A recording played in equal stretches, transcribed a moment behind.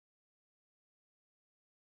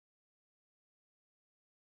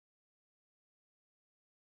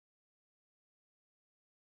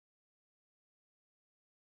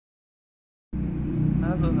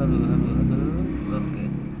Halo, halo, halo, halo. Oke.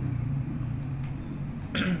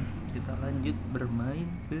 Kita lanjut bermain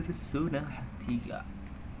Persona 3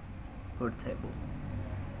 portabel.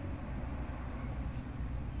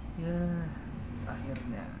 Ya,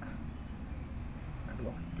 akhirnya.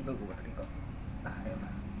 Aduh, juga gue baterai kok.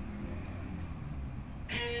 Ayolah.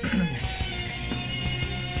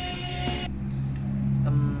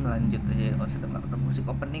 Lanjut aja kalau sudah nggak ada musik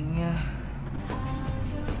openingnya.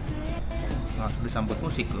 Langsung disambut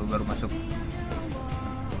musik loh baru masuk.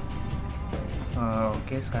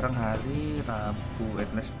 Oke, sekarang hari Rabu,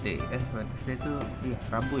 Wednesday. Wednesday itu iya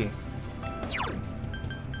Rabu ya.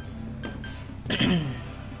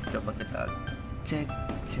 Coba kita cek.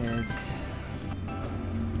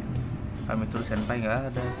 Kami terus senpai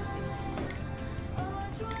nggak ada.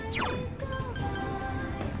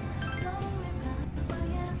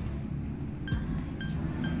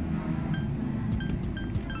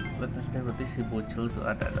 Wednesday berarti si bocil tuh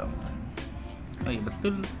ada dong. Oh iya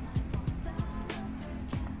betul.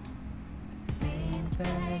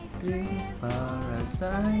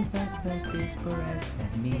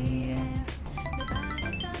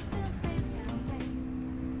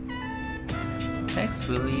 Next,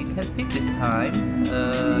 will you can pick this time?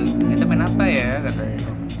 Kita main apa ya katanya?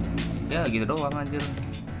 Ya gitu doang anjir.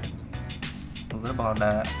 Mungkin bakal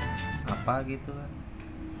ada apa gitu kan?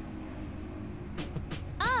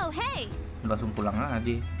 Oh hey. Langsung pulang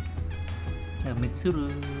aja. Ya Mitsuru.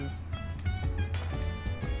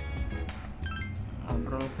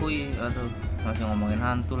 Ngobrol kuy, aduh masih ngomongin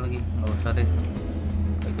hantu lagi, nggak usah deh,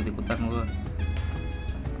 ikut-ikutan gue.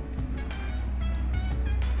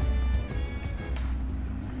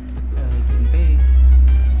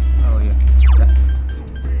 Oh iya, udah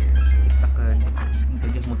kita ke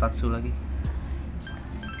gajah mutatsu lagi.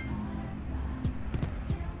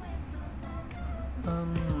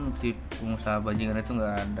 Si pengusaha bajingan itu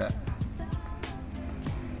nggak ada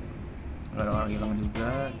orang hilang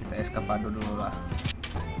juga, kita eskapado dulu lah.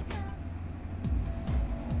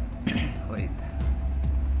 Wait,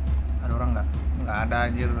 ada orang nggak ada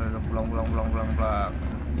anjir, udah pulang.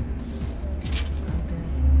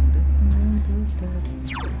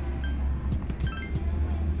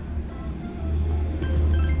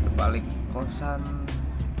 Terbalik kosan,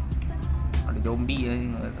 ada zombie ya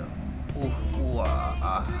nggak tahu.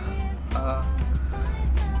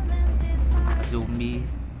 Zombie.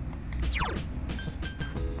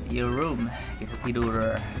 Your room, kita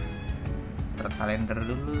tidur. Terkalender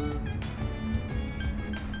dulu.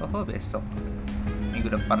 Oh besok,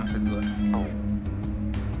 minggu depan maksud gue.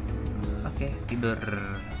 Oke, tidur.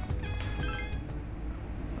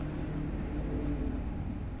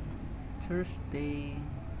 Thursday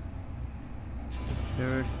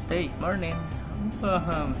morning.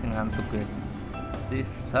 Masih ngantuk ya. This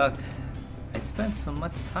suck. I spent so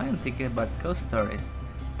much time thinking about ghost stories,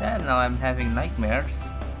 and now I'm having nightmares.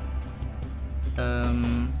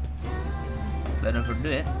 Don't overdo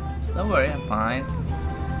it. Don't worry, I'm fine.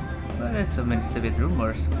 But there's so many stupid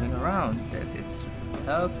rumors going around that it's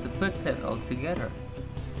tough to put that all together.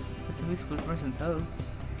 It's a whisper person told.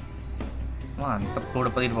 Mantep, lo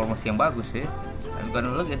dapet informasi yang bagus ya. I'm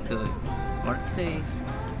gonna look into it more today.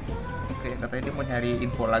 Oke, katanya dia mau nyari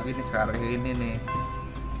info lagi nih sekarang ini nih.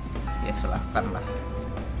 Ya silahkan lah.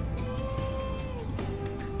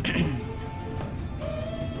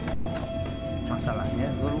 Masalahnya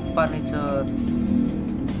gue lupa nih Cot.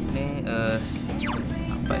 Ini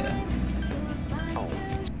apa ya?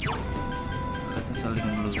 Seling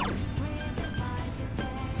dulu.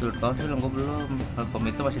 Sudah tahu sih gue belum. Kom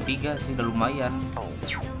itu masih 3 sih, udah lumayan.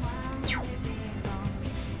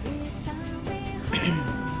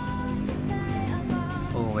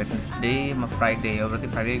 Oh Wednesday sama Friday. Oh berarti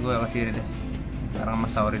Friday gue kasih ini deh. Sekarang sama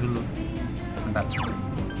Saori dulu. Bentar.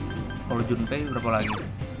 Kalau Junpei berapa lagi?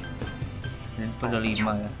 Ini udah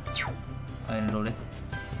 5 ya. Ini dulu deh.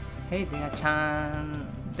 Hey Dea-chan,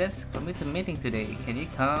 there's committee meeting today. Can you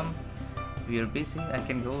come? If you're busy, I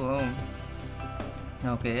can go home.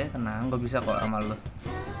 Oke, tenang, gue bisa kok sama lo.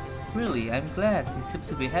 Really, I'm glad. You seem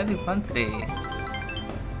to be having fun today.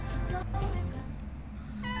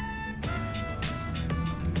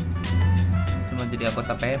 Cuma jadi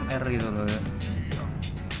anggota PMR gitu loh ya.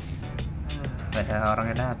 Gak ada orang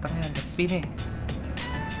yang datang ya, sepi nih.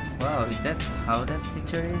 Wow, is that how that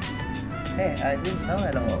teacher is? Hey, I didn't know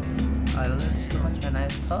at all. I learned so much when I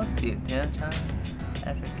taught you, Dea-chan.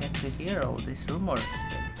 I forget to hear all these rumors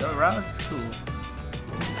that go around school.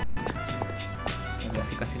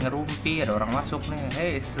 Kasih ngerumpi, ada orang masuk nih.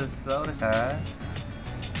 Hey, sorry kan.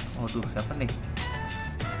 Waduh, siapa nih?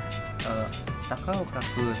 Takao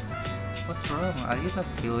Kaku. What's wrong? Are you not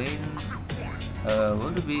feeling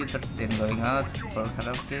Would you be interested in going out for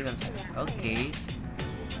karaoke? Okay.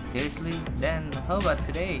 Seriously? Then how about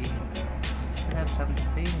today? I have some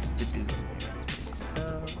things to do.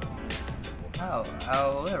 So,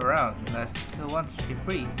 I'll wait around. Let's go once you're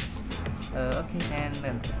free. Okay, then.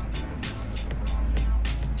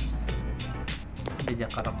 Diajak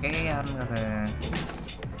karaokean katanya.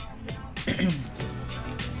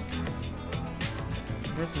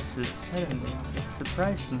 This is sudden. It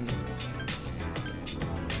surprised me.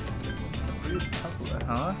 Pretty popular,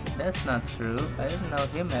 huh? That's not true. I didn't know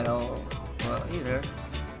him at all. Well, either.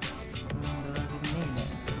 What do you mean?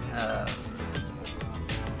 I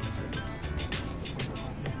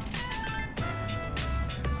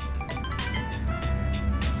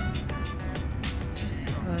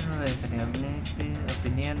don't know if any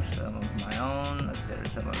opinions of my own. If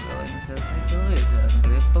there's someone willing to take a lead,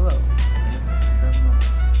 click below.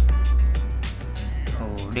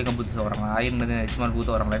 Oh, dia nggak butuh seorang lain, katanya. Cuma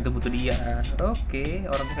butuh orang lain tuh butuh dia. Oke,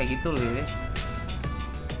 orangnya kayak gitu loh ya.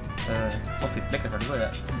 Feedback kesan gue ya.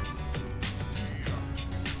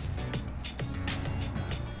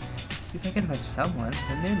 If I can find someone,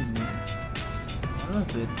 then I love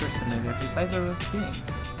it personally. If I ever think,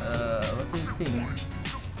 what do you think?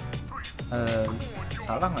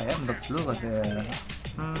 Salah nggak ya menurut lu katanya?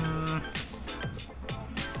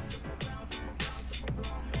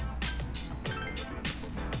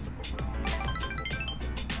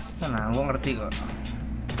 Nah, gue ngerti kok.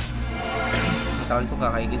 Masalah itu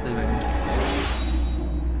nggak kayak gitu kan.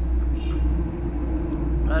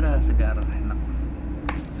 Ada segar, enak.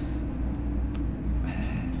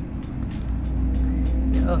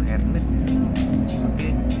 Oh, handmade.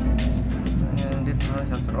 Oke. Yang dia tulis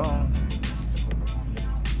after all.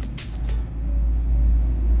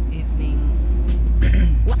 Evening.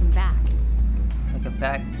 Welcome back. Welcome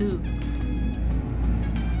back too.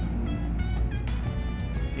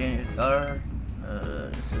 Color,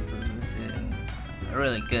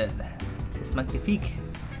 really good. This is magnifique.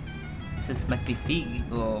 This is magnifique.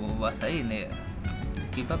 Oh, bahasa ini ya.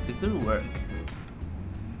 Keep up the good work.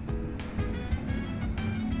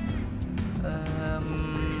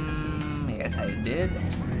 Yes, I did.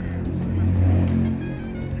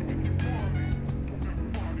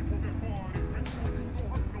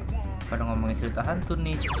 Pada ngomongin cerita hantu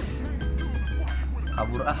nih.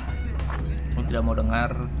 Kabur ah. Aku tidak mau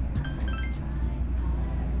dengar.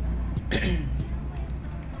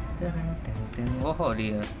 Oh,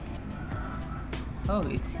 dia. Oh,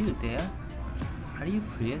 it's you there. Are you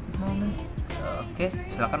free at the moment? Oke,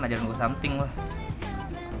 silakan ajarin gue something lah.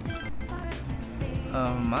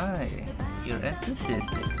 Oh my, you're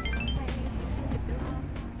enthusiastic.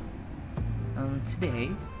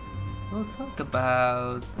 Today we'll talk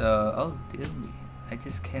about. Oh dear me, I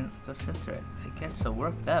just can't concentrate. I get so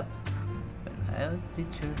worked up. I'll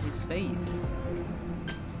picture his face.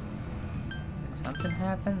 If something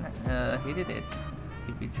happened, he did it.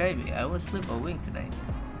 He betrayed me. I will sleep a wink tonight.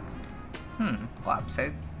 Oh,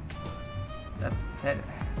 upset. Upset.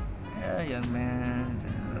 Yeah, young man.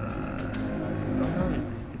 Oh no,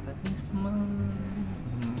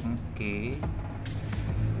 okay.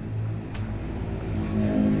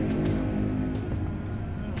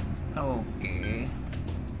 Okay.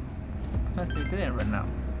 What are you doing right now?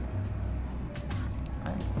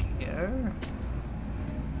 I care.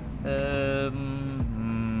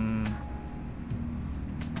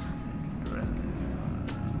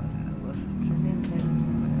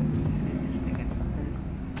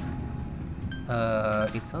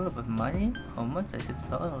 It's all about money. How much I should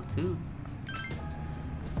total too?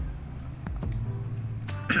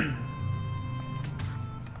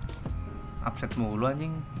 Upset mulu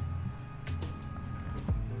anjing.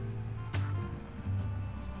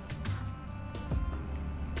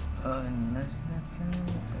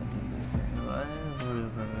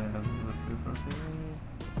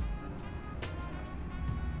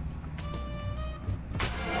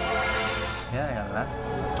 Ya elah,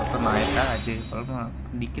 foto naik aja, kalau mah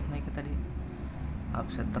dikit naik tadi.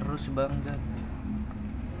 Upset terus bangga.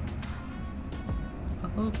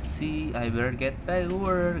 Oopsie, I better get back to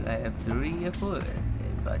work. I have to re-afford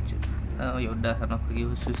budget. Oh yaudah, sana pergi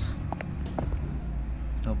khusus.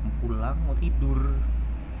 Mau pulang, mau tidur.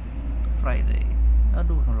 Friday.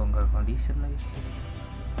 Aduh, no longer condition lagi.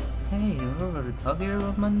 Hey, you were already talking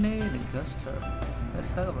about Monday and Augusta.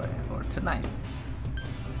 Let's talk about it for tonight.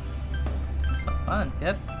 So fun.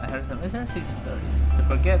 Yep, I heard some interesting stories.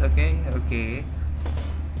 Don't forget, okay? Okay.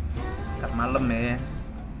 Ntar malam ya.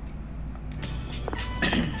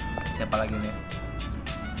 Siapa lagi nih?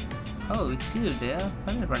 Oh, it's you there.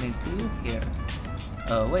 I didn't run into you here.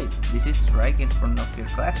 Wait, this is right in front of your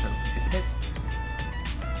classroom, isn't it?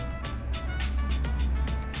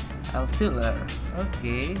 Alur.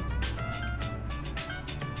 Oke.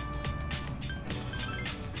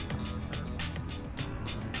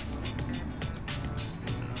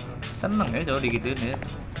 Seneng ya cowok digituin ya.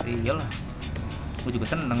 Iyalah, gue juga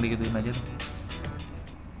seneng digituin aja.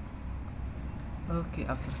 Oke,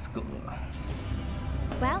 after school.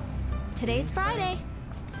 Well, today's Friday.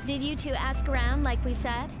 Did you two ask around like we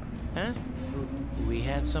said? Huh? We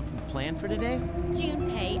have something planned for today?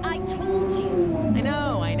 Junpei, I told you.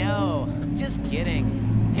 I know. Just kidding.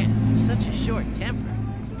 Man, you're such a short temper.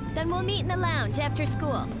 Then we'll meet in the lounge after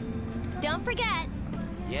school. Don't forget.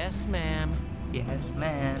 Yes, ma'am. Yes,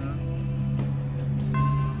 man.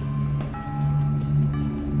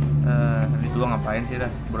 Ini dua ngapain sih dah?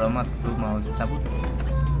 Bodo amat, lu mau cabut?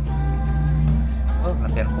 Oh,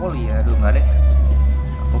 latihan poli ya? Aduh, nggak deh.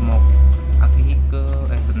 Aku mau Akihiko.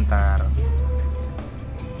 Bentar.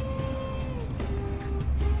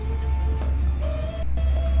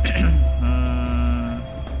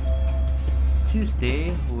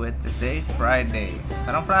 Tuesday, Wednesday, Friday.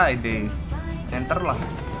 Sekarang Friday. Enter lah.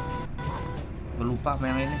 Gue lupa sama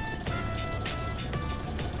yang ini.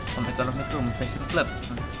 Economic Room, Fashion Club.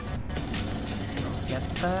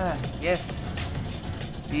 Yatta, yes.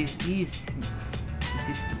 This is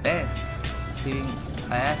the best thing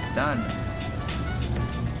I have done.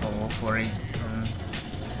 Oh, sorry.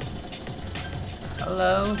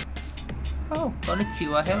 Hello. Oh,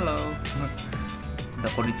 konnichiwa, hello.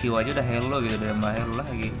 Udah konnichiwa aja udah hello gitu, udah mbak hello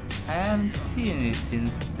lagi. I haven't seen you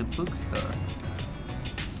since the bookstore.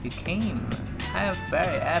 You came. I am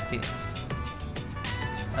very happy.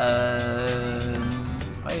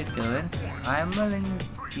 What are you doing? I'm learning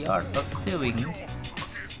the art of sewing.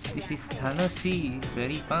 This is Tanoshi,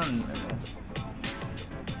 very fun.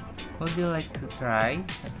 Would you like to try?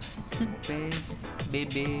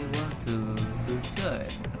 Baby want to do good.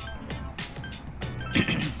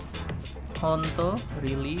 Honto,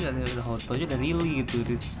 really? Ada Honto aja udah really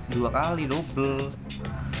gitu, dua kali double.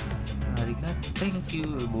 Arigato, thank you.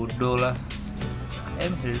 Bodoh lah.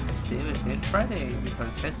 I'm here to stay with you Friday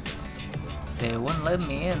because they won't let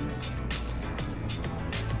me in.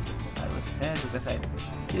 I was sad because I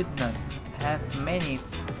did not have many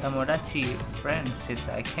Tomodachi friends since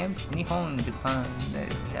I came to Nihon, Japan.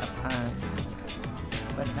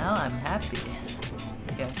 But now I'm happy.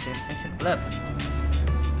 Yeah, fashion club.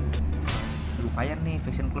 Lumayan nih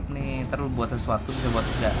fashion club nih. Ntar lu buat sesuatu bisa buat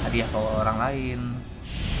hadiah ke orang lain.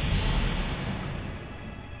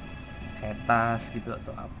 Kayak tas gitu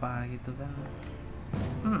atau apa gitu kan.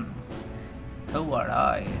 Who are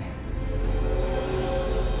I?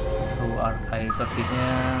 Who are I? Artinya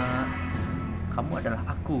kamu adalah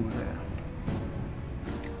aku gitu ya.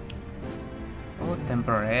 Oh,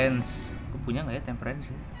 temperance. Aku punya nggak ya temperance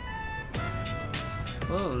ya?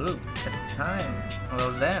 Oh, look at the time.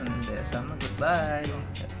 Well then, there's some goodbye.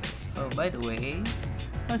 Oh, by the way,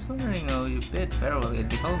 I was wondering how you bid farewell at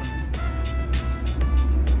the home.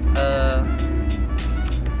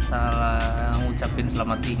 Salah ngucapin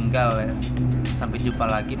selamat tinggal ya. Sampai jumpa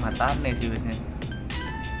lagi matane sih biasanya.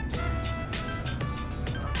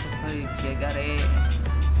 Hoi, kiagare.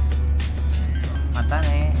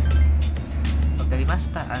 Matane.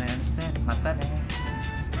 Wakarimashita, I understand. Matane.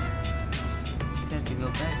 Time to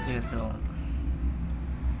go back to your throne.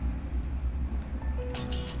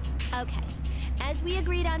 Okay. As we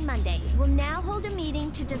agreed on Monday, we'll now hold a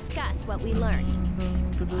meeting to discuss what we learned.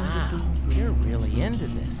 Wow, you're really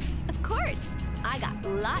into this. Of course, I got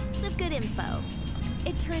lots of good info.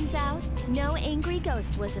 It turns out no angry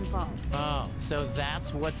ghost was involved. Oh, so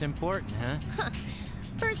that's what's important, huh?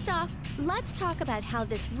 First off, let's talk about how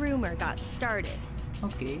this rumor got started.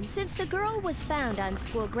 Okay. Since the girl was found on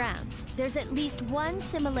school grounds, there's at least one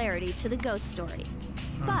similarity to the ghost story.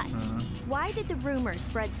 But why did the rumor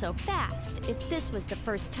spread so fast if this was the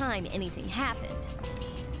first time anything happened?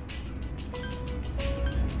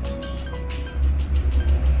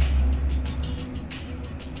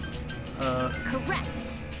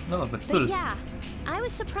 Correct. No, betul. But yeah, I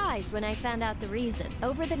was surprised when I found out the reason.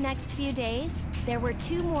 Over the next few days, there were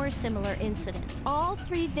 2 more similar incidents. All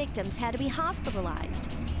 3 victims had to be hospitalized.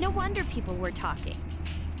 No wonder people were talking.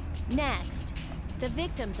 Next, the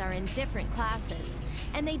victims are in different classes,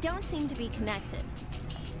 and they don't seem to be connected.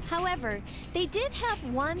 However, they did have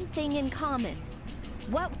one thing in common.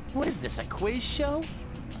 What is this, a quiz show?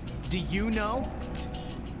 Do you know?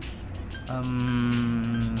 Well,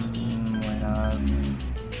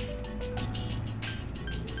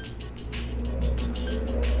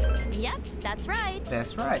 Yep, that's right.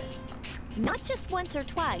 that's right. Not just once or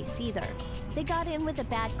twice, either. They got in with a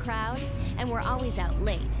bad crowd, and were always out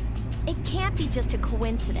late. It can't be just a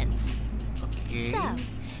coincidence. Okay. So,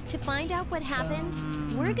 To find out what happened,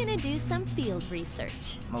 we're gonna do some field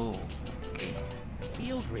research. Oh, oke.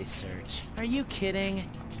 Field research? Are you kidding?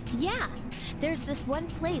 Yeah, there's this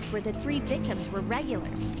one place where the 3 victims were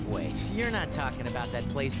regulars. Wait, you're not talking about that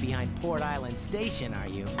place behind Port Island Station,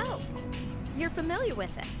 are you? Oh, you're familiar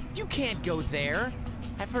with it. You can't go there.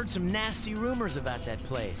 I've heard some nasty rumors about that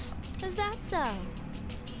place. Is that so?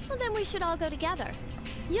 Well, then we should all go together.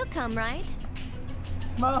 You'll come, right?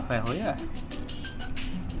 Well ya.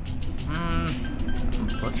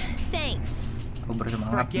 Thanks. Aku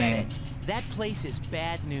bersemangat Forget nih. it. That place is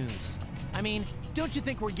bad news. I mean, don't you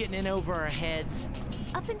think we're getting in over our heads?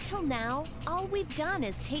 Up until now, all we've done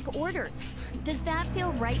is take orders. Does that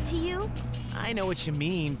feel right to you? I know what you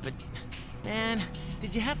mean, but man,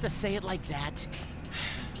 did you have to say it like that?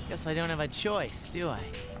 Guess I don't have a choice, do I?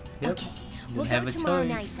 Yep, Okay, you we'll have go a tomorrow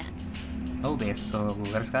choice. night then. Oh besok,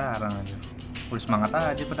 bukan sekarang aja. Udah semangat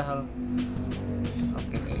aja padahal.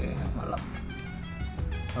 Oke,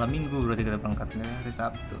 malam minggu berarti kita berangkatnya hari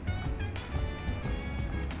Sabtu.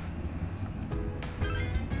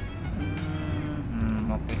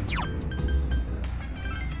 Oke.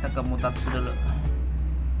 Kita ke mutasi dulu.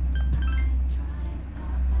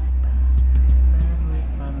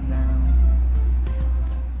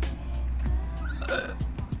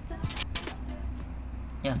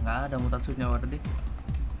 Ya nggak ada mutatsunya waduh deh.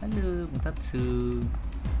 Halo mutatsu.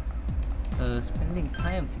 Spending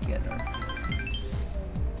time together.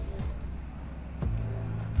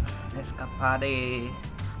 Escapade.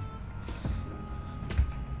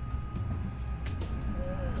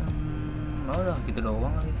 Udah gitu doang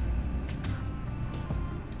lagi.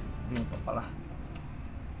 Ini apa lah.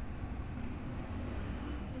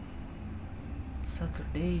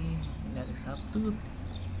 Saturday, dari Sabtu.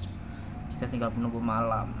 Kita tinggal menunggu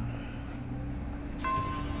malam.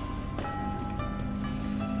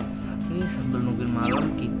 Tapi sambil nungguin malam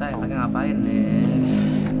kita enaknya ngapain deh?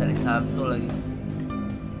 Hari Sabtu lagi.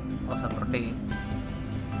 Oh Saturday.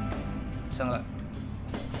 Bisa nggak?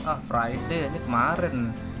 Ah Friday aja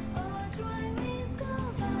kemarin.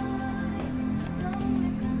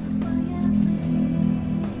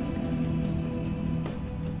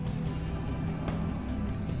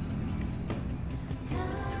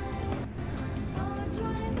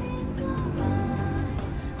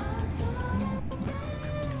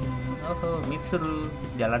 Oh, seru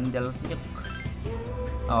jalan-jalan nyek.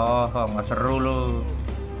 Oh, nggak seru lu.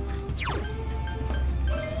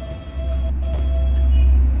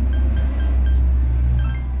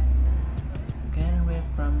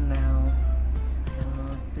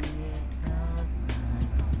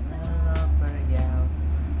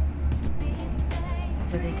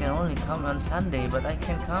 They can only come on Sunday, but I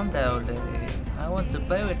can't come that day. I want to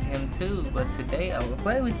play with him too, but today I will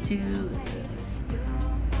play with you.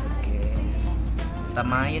 Oke, kita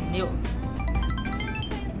main yuk.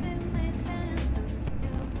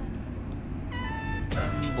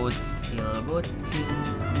 Bocil.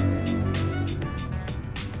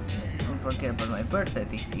 Don't forget about my birthday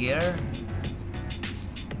this year.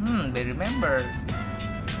 They remember.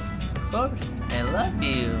 Of course, I love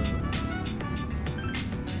you.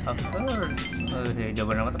 Of course.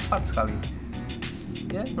 Jawaban yang tepat sekali.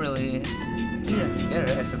 Yeah, really. Dinner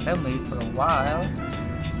together as a family for a while.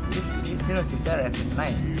 Just eat dinner together every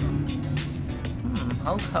night.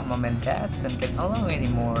 How come mom and dad don't get along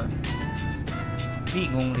anymore?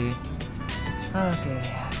 Bingung deh. Okay,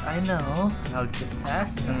 I know. I'll just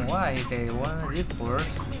ask them why they want a divorce.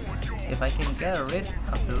 If I can get rid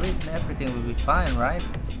of the reason, everything will be fine, right?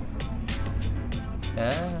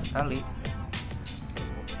 Yeah, kali.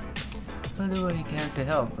 I'll do what he can to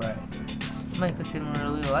help, right? My cousin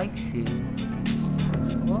really likes you.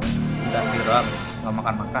 Oh, udah viral, nggak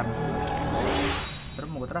makan-makan. Terus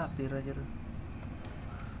mau gue traktir aja tuh.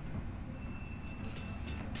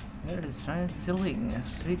 There is science ceiling has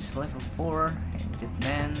reached level 4. Aged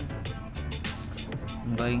man.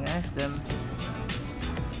 I'm going to ask them.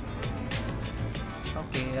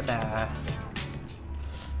 Oke, udah.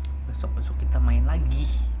 Besok-besok kita main lagi.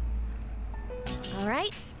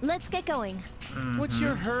 Alright, let's get going. What's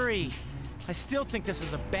your hurry? I still think this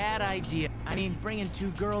is a bad idea. I mean, bringing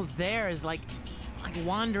 2 girls there is like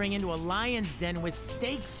wandering into a lion's den with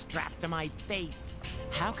stakes strapped to my face.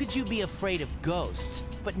 How could you be afraid of ghosts,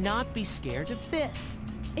 but not be scared of this?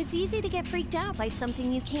 It's easy to get freaked out by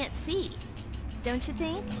something you can't see. Don't you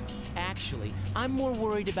think? Actually, I'm more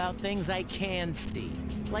worried about things I can see,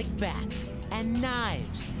 like bats and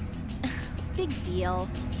knives. Big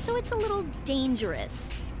deal. So it's a little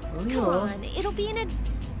dangerous. Come on, it'll be an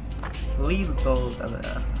Little.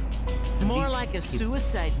 More like a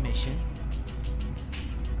suicide mission.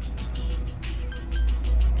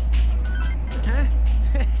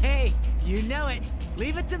 You know it.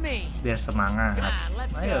 Leave it to me. Biar semangat.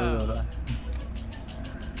 Let's Ayo go. lah.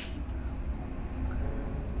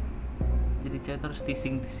 Jadi cewek terus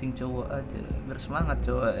teasing cowok aja biar semangat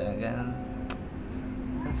cowok ya kan.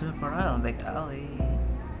 That's for real, back alley.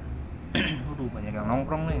 Waduh, banyak yang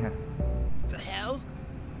nongkrong nih kan. The hell?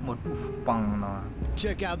 Waduh, pang nah.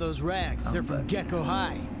 Check out those rags. They're from Gecko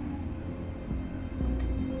High.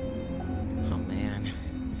 Oh man,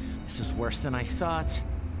 this is worse than I thought.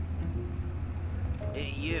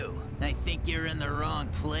 Hey you, I think you're in the wrong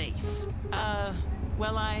place.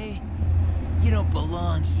 Well You don't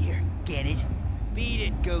belong here, get it? Beat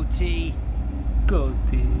it, goatee.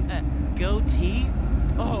 Goatee. Goatee?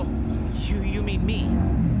 Oh, you mean me?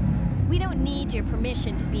 We don't need your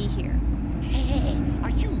permission to be here. Hey,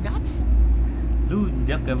 are you nuts?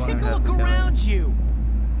 Lunjak emang. Take a look around you.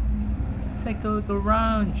 Take a look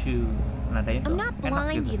around you. Nadanya tuh I'm not enak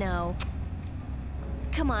blind, gitu. you know.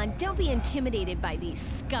 Come on, don't be intimidated by these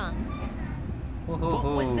scum. What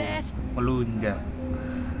was that? Melunjak.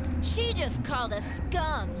 She just called us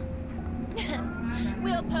scum.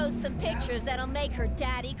 We'll post some pictures that'll make her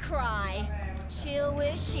daddy cry. She'll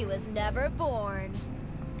wish she was never born.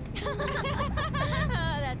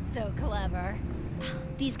 Oh, that's so clever.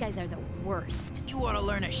 These guys are the worst. You ought to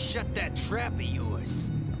learn to shut that trap of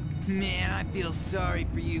yours. Man, I feel sorry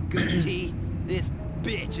for you, goatee. This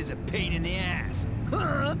bitch is a pain in the ass.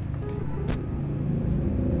 Huh?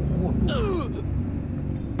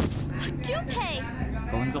 Junpei!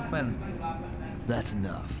 Tonjok men. That's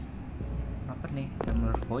enough. Apa nih?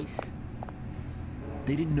 Camera voice.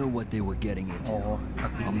 They didn't know what they were getting into. Oh,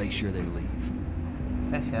 I'll make sure they leave.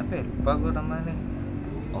 Siapa ya? Lupa gue namanya.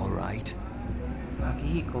 All right.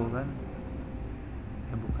 Akihiko kan?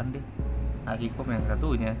 Bukan deh. Akihiko yang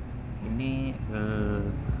satunya. Ini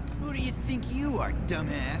Who do you think you are,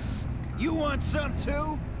 dumbass? You want some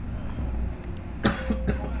too?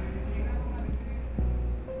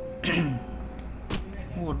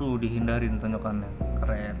 waduh, dihindarin tonjokannya.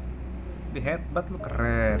 Keren. Di headbutt lu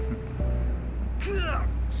keren. Ugh,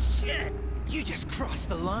 shit! You just crossed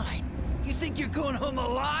the line. You think you're going home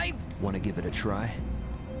alive? Want to give it a try?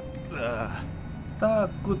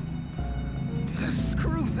 Takut.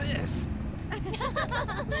 Screw this.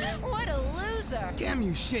 What a loser! Damn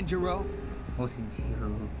you, Shinjiro. Oh,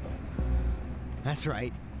 Shinjiro. That's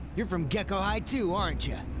right. You're from Gecko High too, aren't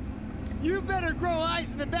you? You better grow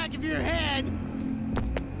eyes in the back of your head.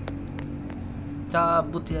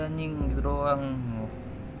 Cabut ya anjing gitu doang.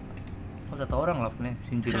 Oh, satu orang lah nih,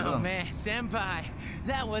 Shinjiro Oh doang. man, Senpai,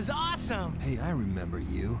 that was awesome. Hey, I remember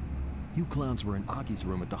you. You clowns were in Aki's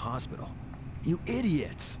room at the hospital. You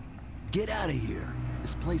idiots! Get out of here.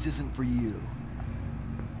 This place isn't for you.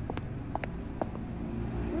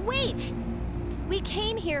 Wait! We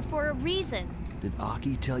came here for a reason. Did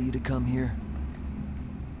Aki tell you to come here?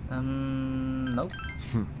 Nope.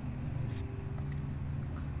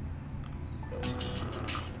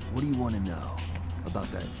 What do you want to know?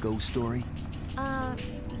 About that ghost story?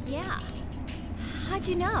 Yeah. How'd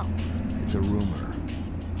you know? It's a rumor.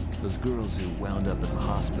 Those girls who wound up in the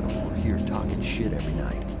hospital were here talking shit every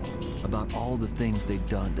night. About all the things they'd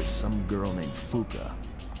done to some girl named Fuka.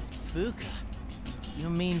 Fuka? You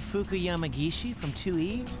mean Fuka Yamagishi from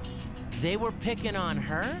 2E? They were picking on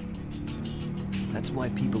her? That's why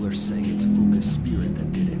people are saying it's Fuka's spirit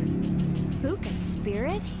that did it. Fuka's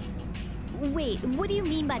spirit? Wait, what do you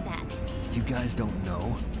mean by that? You guys don't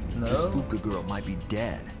know? No. This Fuka girl might be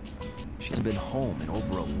dead. She hasn't been home in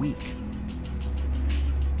over a week.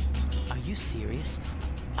 Are you serious?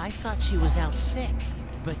 I thought she was out sick,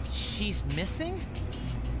 but she's missing?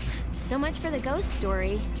 So much for the ghost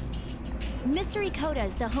story. Mr. Ikoda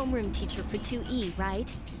is the homeroom teacher for 2E,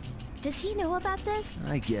 right? Does he know about this?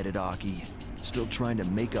 I get it, Aki. Still trying to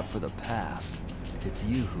make up for the past. It's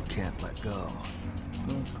you who can't let go.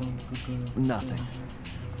 Nothing.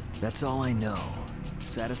 That's all I know.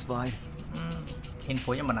 Satisfied?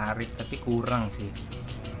 Infonya menarik tapi kurang sih.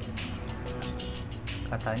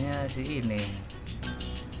 Katanya sih ini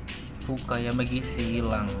Fuka Yamagishi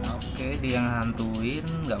hilang. Oke, dia yang hantuin,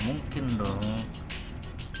 nggak mungkin dong.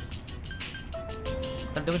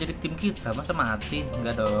 Kan dia menjadi tim kita, masa mati?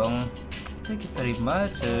 Nggak dong. Thank you very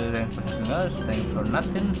much. Thanks for having us. Thanks for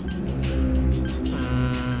nothing.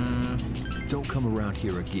 Don't come around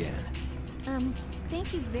here again.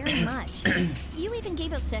 Thank you very much. You even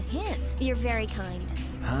gave us a hint. You're very kind.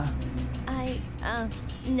 Huh?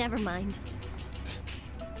 Never mind.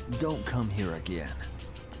 Don't come here again.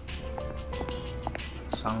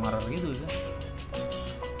 Sangar gitu ya.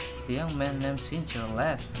 The young man named Sincher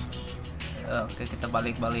left. Oke, kita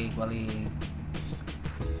balik.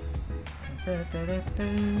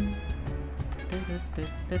 Yeah,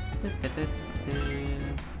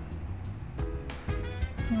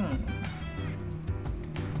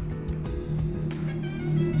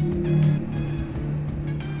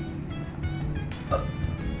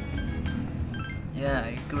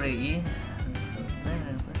 I agree.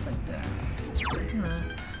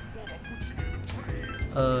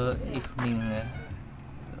 Evening ya.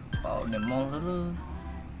 Wow, demo dulu.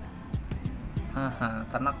 Haha,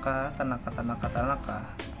 Tanaka.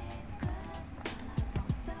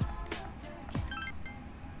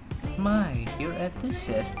 My, you're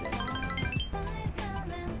enthusiastic.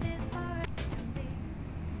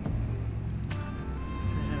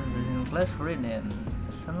 Class reading.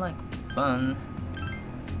 Sound like fun.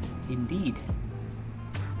 Indeed.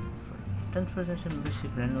 10% membership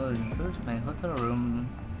renewal includes my hotel room.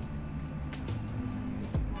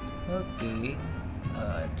 Okay.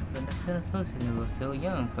 To understand first, you were still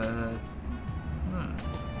young, but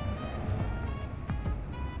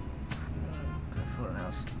for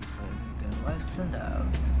else, then life turned out.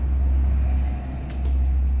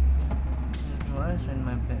 Rise in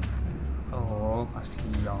my bed. Oh,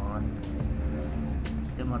 kasihan.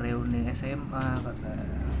 Dia mau reuni SMA kata.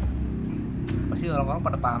 Pasti orang-orang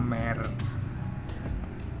pada pamer.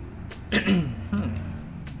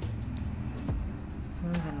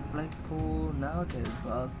 Something playful now they're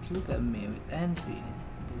about to look at me with envy.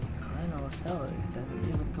 They decline our salary, doesn't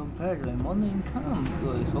even compare to my monthly income.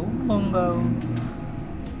 Gue sombong kau.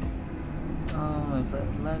 Oh, my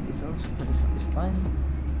private life is also very satisfying.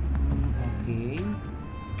 Okay.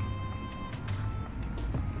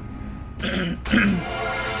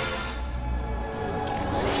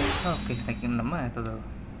 Oke, ranking 6 ya tuh.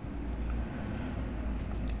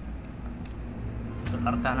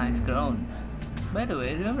 Karena is grown. By the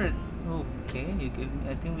way, remember? Okay, you give me.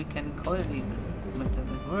 I think we can call it a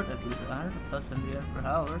mathematical word at least 100,000 yen per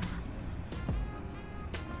hour.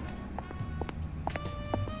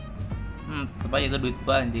 Apa aja duit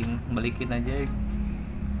gua anjing, balikin aja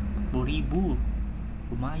 10.000.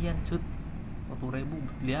 Lumayan cut. 40.000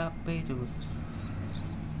 beli HP coba.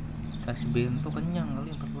 Kasih bento kenyang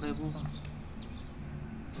kali 40.000.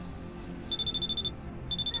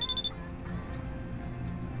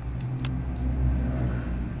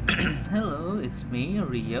 Hello, it's me,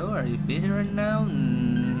 Rio. Are you busy right now?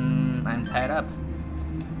 I'm tied up.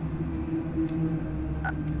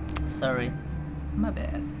 Sorry, my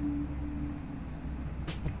bad.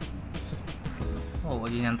 Oh,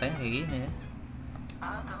 lagi nyantai kayak gini ya.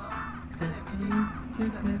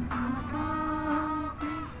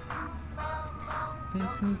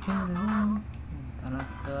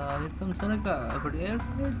 Tanaka, here comes Tanaka for the air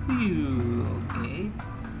test you. Okay.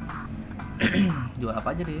 Jual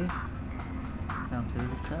apa aja deh? Now to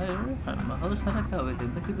desire, I'm a host Tanaka with the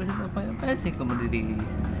best version of my amazing community.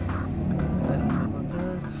 Dan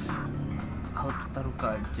out taruh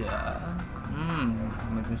aja.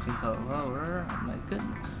 Musical power. Oh my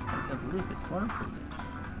goodness, I can't believe it's wonderful.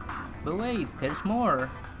 But wait, there's more.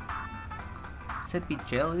 Sepi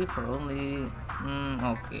jelly for only.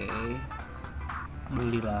 Okay.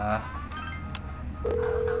 Belilah.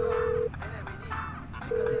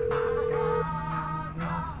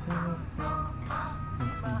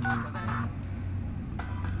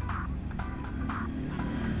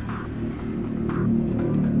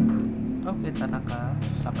 Oke, Tanaka,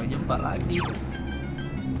 sampai jumpa lagi.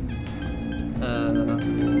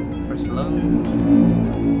 First long.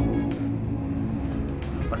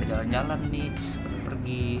 Pada jalan-jalan nih,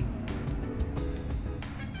 pergi.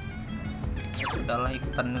 Sudahlah,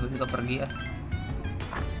 ikutan juga pergi ya.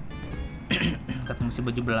 Ketemu si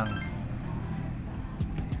baju belang.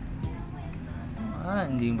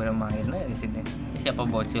 Anjing pada main lah di sini. Siapa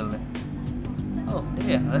bocil deh? Oh,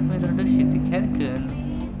 yeah, let me introduce you to Ken.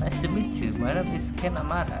 Nice to meet you. My name is Ken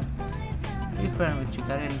Amara. Are you friend with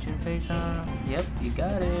Yukari and Junpei-san? Yep, you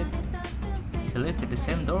got it. She lived in the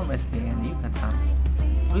same dorm as me and Yuka-san.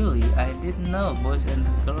 Really? I didn't know boys and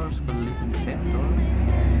girls could live in the same dorm.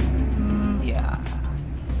 Yeah.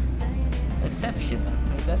 Exceptional.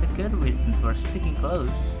 We got a good reason for sticking close.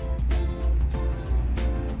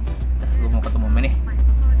 Gue mau ketemu mana nih?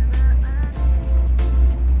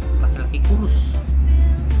 Laki-laki kurus.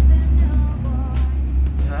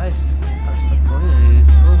 Your eyes are so clear,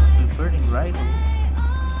 so must be burning brightly.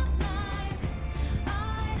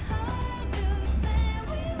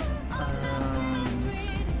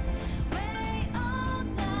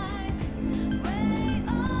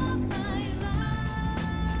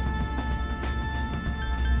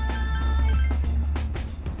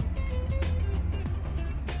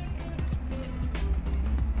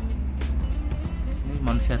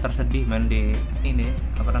 Manusia tersedih main di ini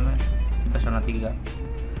apa namanya di Persona 3.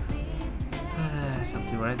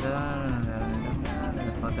 Something right down,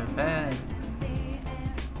 fountain pen.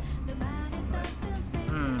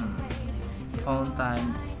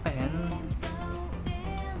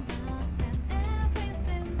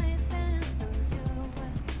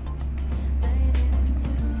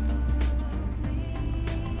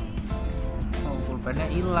 Oh, pulpennya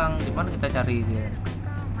hilang. Di mana kita cari dia?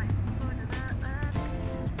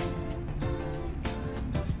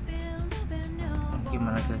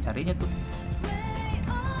 Gimana kita carinya tuh?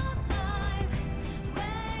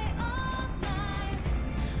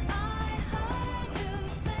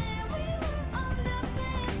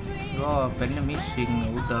 Oh, pennya missing.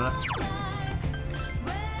 Udahlah.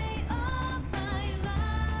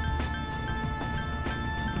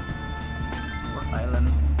 Port Island.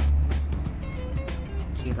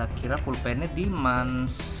 Kira-kira pulpennya di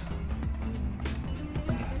Mans.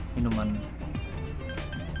 Oke, minuman.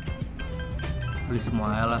 Beli semua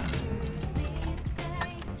ya lah.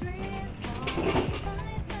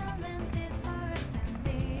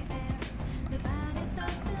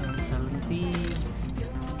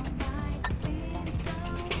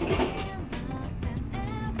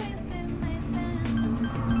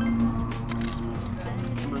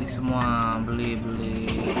 Beli semua, beli.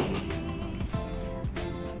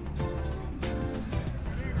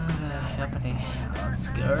 Apa nih?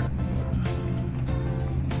 Skirt.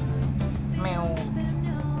 Meow.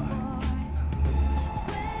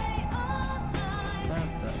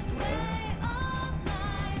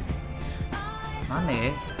 Mana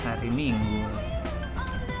ya? Hari Minggu.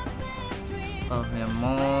 Oh ya,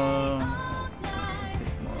 mall.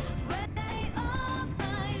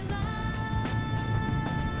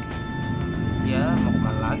 Ya mau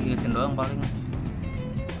kemana lagi, kesini doang paling.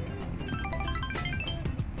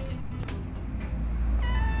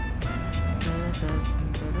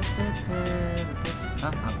 Hah,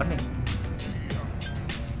 apa nih?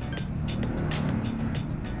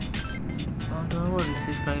 Oh, don't worry,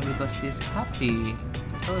 she's crying because she's happy.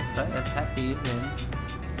 So cry as happy then.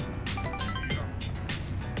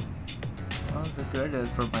 Oh, the graduate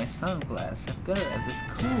from my son class have gathered at the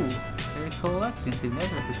school. They're collecting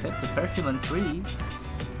signatures to save the persimmon tree.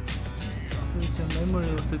 It's a memory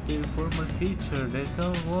of their former teacher. They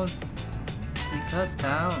don't want to be cut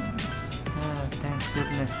down. Ah, thank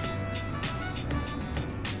goodness.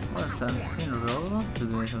 Our son's funeral to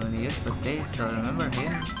be so many years, but they still remember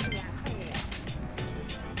him.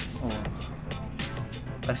 Oh,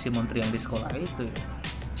 persimmon tree yang di sekolah itu ya.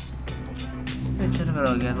 I should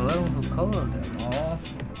never get alone who called them. Oh.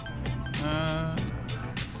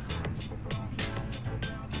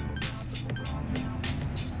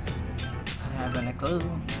 I haven't a clue.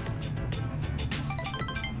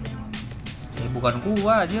 Bukan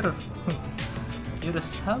gua anjir. You're a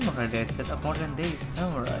samurai that set up modern day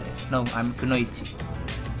samurai. No, I'm kunoichi.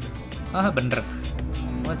 Ah, bener.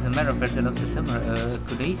 What's the matter version of the samurai?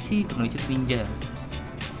 Kunoichi ninja.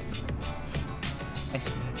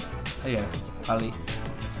 Iya, kali.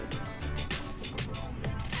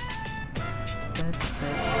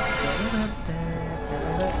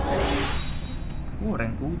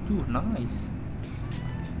 Rank 7, nice.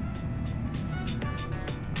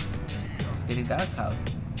 Jadi gagal.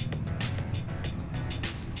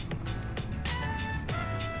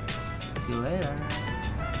 See you later.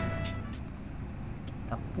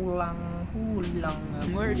 Kita pulang.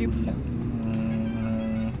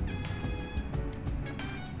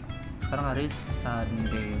 Sekarang hari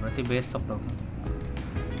Sunday, berarti besok dong.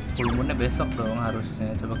 Full moonnya besok dong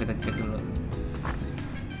harusnya. Coba kita cek dulu.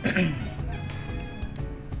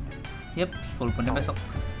 Yep, full moonnya besok.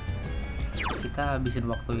 Kita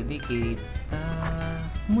habisin waktu ini, kita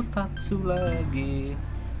mutatsu lagi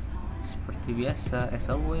seperti biasa, as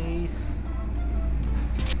always.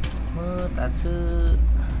 Mutatsu.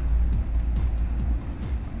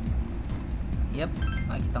 Yep,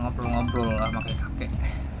 nah kita ngobrol-ngobrol lah pakai kakek.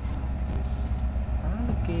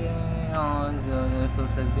 Okay, oh, it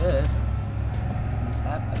feels so good. What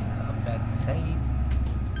happened? A bad save.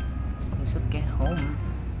 You should get home.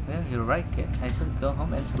 Well, you're right, kid. I should go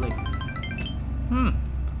home and sleep.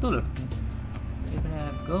 Betul. Even if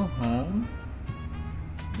I go home,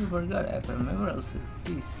 you forgot if I remember also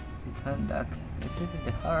please to conduct. It's in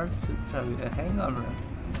the heart to try with a hangover.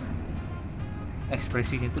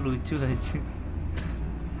 Ekspresinya itu lucu aja.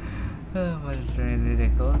 My friend did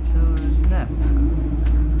a culture snap.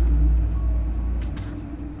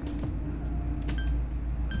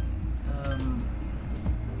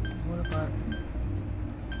 What about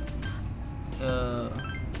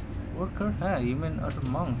worker? You mean other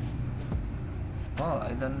monks? Small,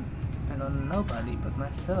 I don't depend on nobody but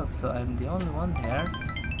myself, so I'm the only one there.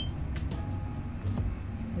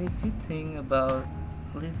 If you think about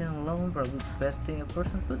living alone, probably the best thing a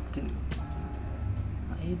person could do.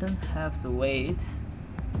 You don't have to wait.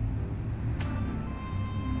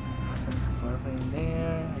 Something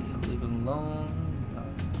there, you live alone.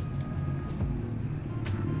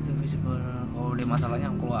 Oh, dia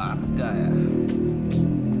masalahnya keluarga ya.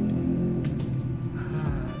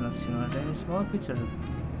 Not sure there is small picture.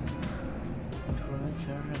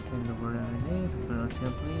 Furniture, in the world every day, but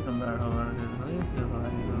simply, no matter how hard it is,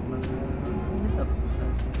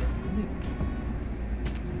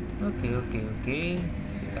 Oke.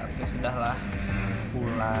 Sikapnya sudahlah.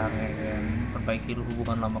 Pulang ya kan. Perbaiki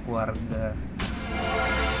hubungan lama keluarga.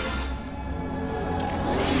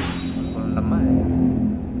 Lemah ya.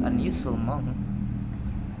 Unusual mom.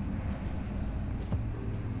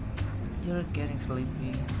 You're getting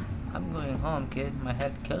sleepy. I'm going home, kid. My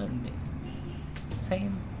head killing me.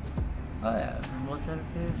 Same. Oh yeah, what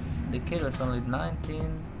service? The kid was only 19.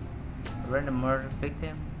 Random murder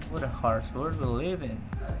victim. What a harsh world we live in.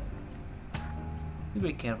 You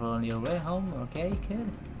be careful on your way home, okay, kid?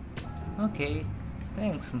 Okay.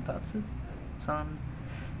 Thanks, Mtatsu. Son.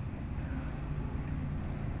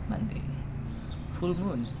 Monday. Full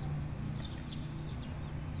moon.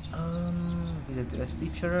 Bisa tulis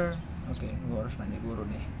teacher. Oke, gua harus nanya guru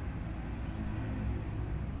nih.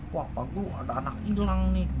 Wah, Pak Guru, ada anak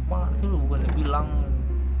hilang nih. Mana sih lu, bukan hilang.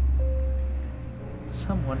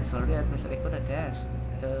 Someone is already at Mr. Ikoda desk.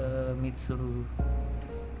 Mitsuru.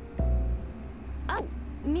 Oh,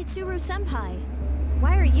 Mitsuru-senpai.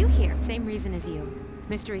 Why are you here? Same reason as you.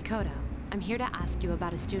 Mr. Ikoda, I'm here to ask you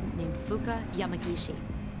about a student named Fuka Yamagishi.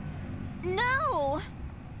 No!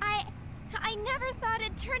 I never thought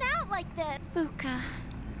it'd turn out like this. Fuka.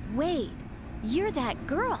 Wait, you're that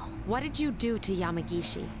girl. What did you do to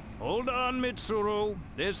Yamagishi? Hold on, Mitsuru.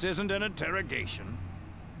 This isn't an interrogation.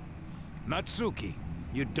 Natsuki,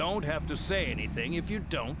 you don't have to say anything if you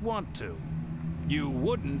don't want to. You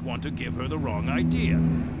wouldn't want to give her the wrong idea.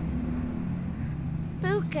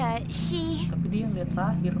 Fuka, Tapi dia lihat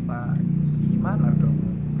lahir, Pak. Gimana dong?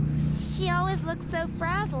 she always looked so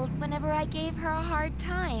frazzled whenever I gave her a hard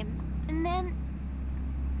time. And then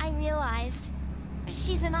I realized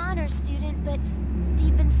she's an honor student, but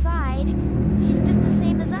deep inside, she's just the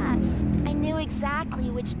same as us. I knew exactly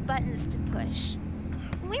which buttons to push.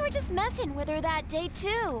 We were just messing with her that day,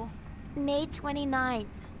 too. May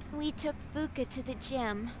 29th, we took Fuka to the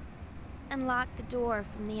gym and locked the door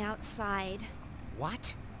from the outside.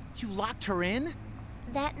 What? You locked her in?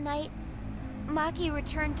 That night, Maki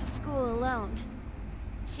returned to school alone.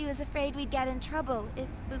 She was afraid we'd get in trouble if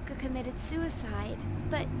Fuka committed suicide,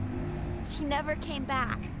 but she never came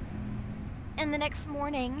back. And the next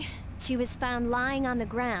morning, She was found lying on the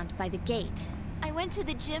ground by the gate. I went to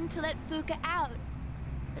the gym to let Fuka out,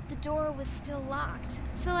 but the door was still locked.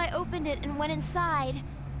 So I opened it and went inside,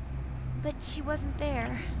 but she wasn't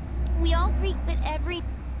there. We all freaked, but every...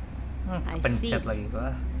 I see. Kepencet lagi,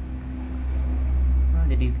 Pak. Nah,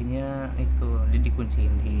 jadi intinya itu dia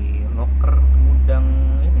dikunciin di locker gudang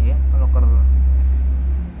ini ya, locker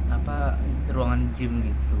apa ruangan gym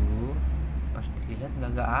gitu. Pas dilihat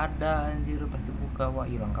nggak ada, anjir, pas dibuka, wah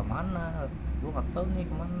hilang kemana? Gua nggak tahu nih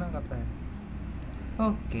kemana katanya.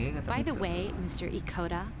 Oke, kata By the Mitsu. way, Mr.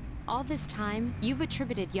 Ikoda, all this time, you've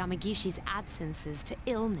attributed Yamagishi's absences to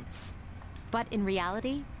illness. But in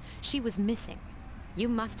reality, she was missing. You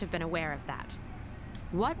must have been aware of that.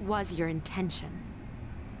 What was your intention?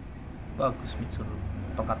 Bagus, Mitsuru.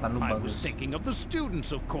 Perkataan lu I bagus. was thinking of the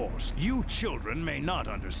students, of course. You children may not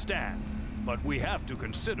understand, but we have to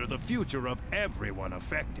consider the future of everyone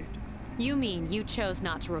affected. You mean you chose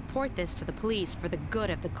not to report this to the police for the good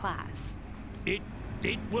of the class?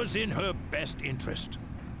 It was in her best interest.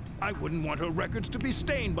 I wouldn't want her records to be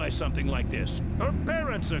stained by something like this. Her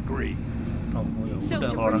parents agree. Oh, ya So udah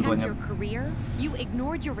to kalau orang protect tuanya. your career, you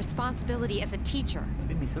ignored your responsibility as a teacher.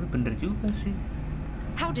 Tapi Mitsuru bener juga sih.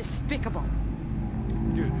 How despicable.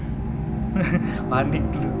 Panik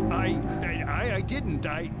lu. I didn't.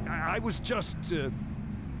 I was just.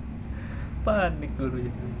 Panik dulu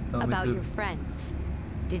ya. Sama About Mitsuru. your friends.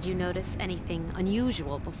 Did you notice anything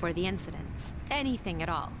unusual before the incidents? Anything at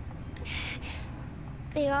all?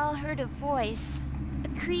 They all heard a voice,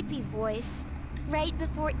 a creepy voice, right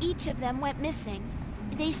before each of them went missing.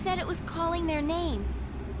 They said it was calling their name.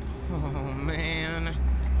 Oh, man.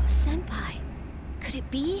 Senpai, could it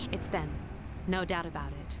be? It's them. No doubt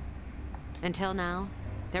about it. Until now,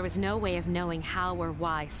 there was no way of knowing how or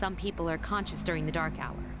why some people are conscious during the dark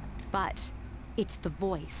hour. But it's the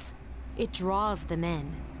voice. It draws them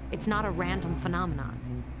in. It's not a random phenomenon.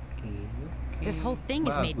 Oke. This whole thing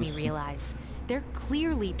has made me realize they're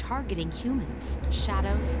clearly targeting humans.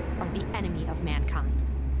 Shadows are the enemy of mankind.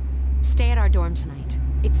 Stay at our dorm tonight.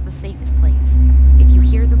 It's the safest place. If you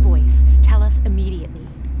hear the voice, tell us immediately.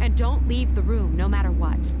 And don't leave the room no matter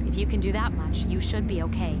what. If you can do that much, you should be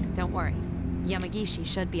okay. Don't worry. Yamagishi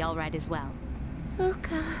should be alright as well.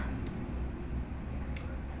 Fuka.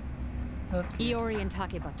 Iori and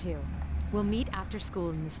Takeba too. We'll meet after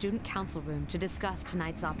school in the student council room to discuss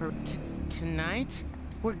tonight's operation. Tonight?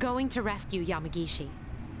 We're going to rescue Yamagishi.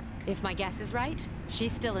 If my guess is right,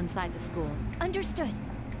 she's still inside the school. Understood.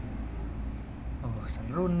 Oh,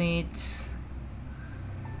 seru nih.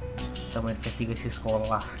 Kita mau investigasi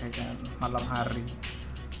sekolah, ya kan, malam hari.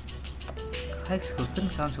 High school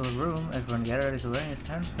student council room. Everyone gathered is wearing a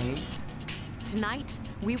stern face. Tonight,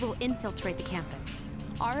 we will infiltrate the campus.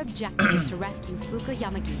 Our objective is to rescue Fuka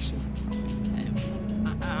Yamagishi.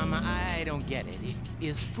 I don't get it.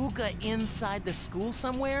 Is Fuka inside the school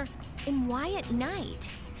somewhere? And why at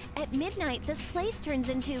night? At midnight, this place turns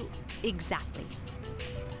into... Exactly.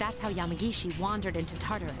 That's how Yamagishi wandered into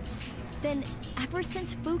Tartarus. Then, ever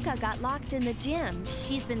since Fuka got locked in the gym,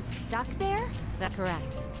 she's been stuck there? That's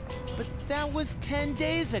correct. But that was 10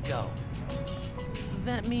 days ago.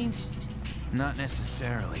 That means... Not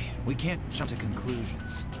necessarily. We can't jump to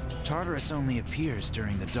conclusions. Tartarus only appears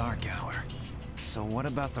during the dark hour. So what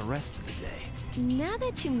about the rest of the day? Now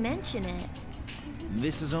that you mention it...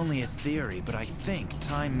 This is only a theory, but I think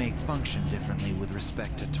time may function differently with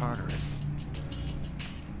respect to Tartarus.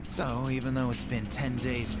 So, even though it's been 10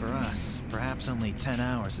 days for us, perhaps only 10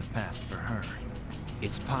 hours have passed for her.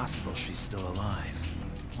 It's possible she's still alive.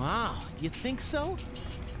 Wow, you think so?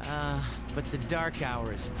 But the dark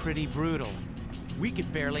hour is pretty brutal. We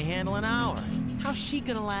could barely handle an hour. How's she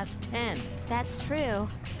gonna last 10? That's true.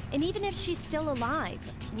 And even if she's still alive,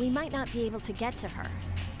 we might not be able to get to her.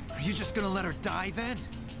 Are you just gonna let her die then?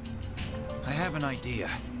 I have an idea.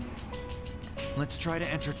 Let's try to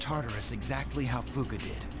enter Tartarus exactly how Fuka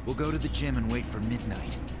did. We'll go to the gym and wait for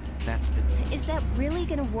midnight. That's the... Is that really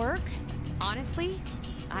gonna work? Honestly,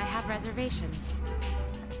 I have reservations.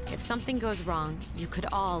 If something goes wrong, you could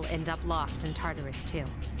all end up lost in Tartarus too.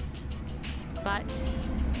 But...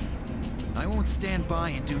 I won't stand by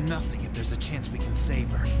and do nothing if there's a chance we can save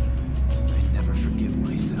her. I'd never forgive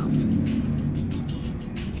myself.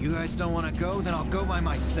 If you guys don't want to go, then I'll go by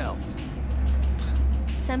myself.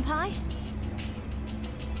 Senpai?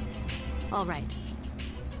 All right.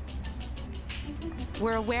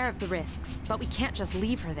 We're aware of the risks, but we can't just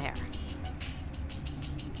leave her there.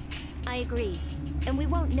 I agree. And we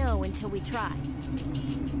won't know until we try.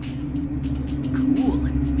 Cool.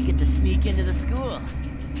 We get to sneak into the school.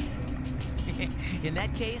 In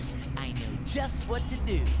that case, I know just what to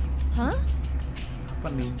do. Huh?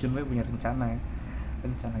 Apa nih, Junwei punya rencana ya?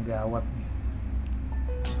 Rencana gawat nih.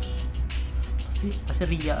 Pasti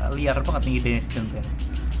liar banget nih idenya si Junwei.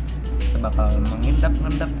 Kita bakal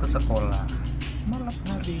mengendap-endap ke sekolah malam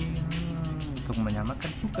hari untuk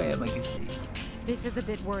menyamakan Fuka Yamagishi. This is a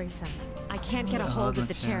bit worrisome. I can't get a hold of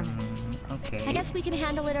the chairman. Okay. I guess we can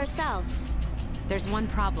handle it ourselves. There's one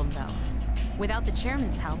problem, though. Without the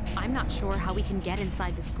chairman's help, I'm not sure how we can get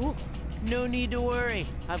inside the school. No need to worry.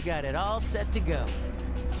 I've got it all set to go.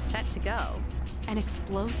 Set to go? An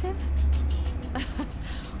explosive?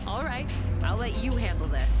 All right, I'll let you handle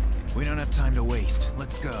this. We don't have time to waste.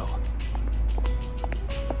 Let's go.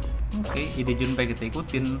 Oke, ide Junpei kita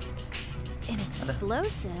ikutin. An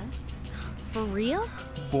explosive? For real?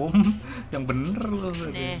 Bom yang bener loh.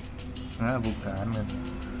 Nah. Nah, bukan men.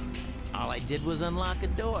 All I did was unlock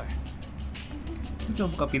a door.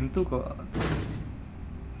 Cuma buka pintu kok.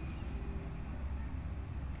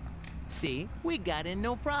 See, we got in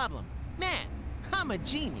no problem. Man, I'm a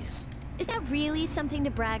genius. Is that really something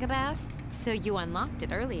to brag about? So you unlocked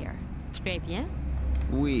it earlier. Très bien.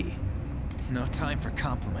 We. No time for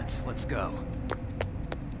compliments. Let's go.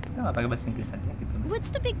 Kita nggak pakai bahasa Inggris aja gitu.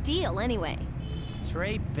 What's the big deal, anyway?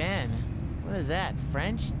 Trey Ben. What is that,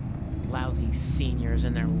 French? Lousy seniors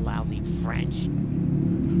and their lousy French.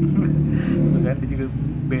 Tuh kan, dia juga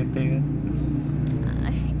bete kan.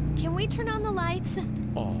 Can we turn on the lights?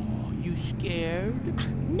 Oh, you scared?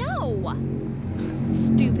 No!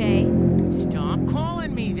 Stupid. Stop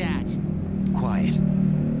calling me that! Quiet.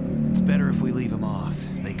 It's better if we leave them off.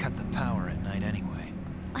 They cut the power at night anyway.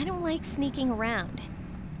 I don't like sneaking around.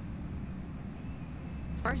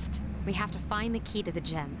 First, we have to find the key to the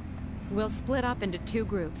gym. We'll split up into 2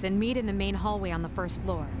 groups and meet in the main hallway on the first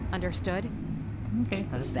floor. Understood? Okay,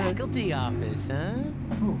 understood. Faculty office, huh?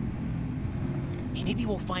 Oh. Hey, maybe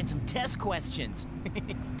we'll find some test questions.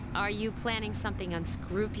 Are you planning something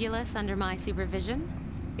unscrupulous under my supervision?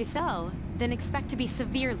 If so, then expect to be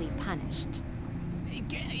severely punished.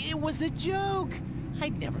 It was a joke.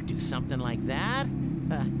 I'd never do something like that.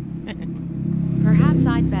 Perhaps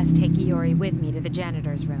I'd best take Iori with me to the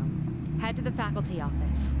janitor's room. Head to the faculty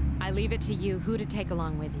office. I leave it to you who to take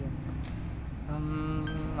along with you.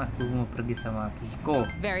 Aku mau pergi sama Kiko.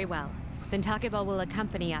 Very well. Then Takeba will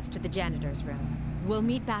accompany us to the janitor's room. We'll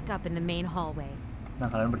meet back up in the main hallway. Nah,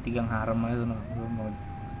 kalian bertiga harem aja tuh, gue mau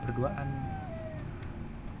berduaan.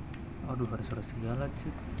 Aduh, harus segala sih.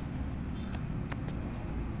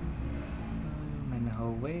 Main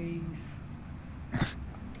hallways.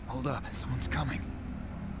 Hold up, someone's coming.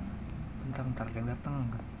 Bentar, yang datang.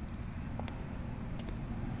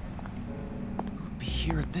 Who'd be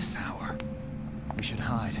here at this hour? We should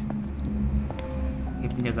hide.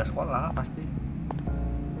 Ya, penjaga sekolah pasti.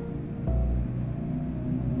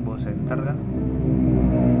 Bawa center kan.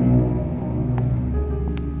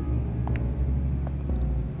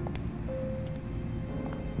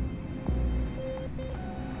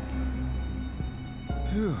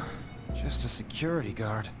 Phew, just a security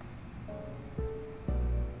guard.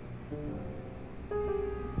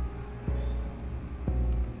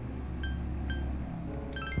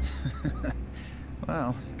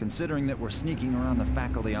 Well, considering that we're sneaking around the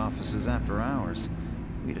faculty offices after hours,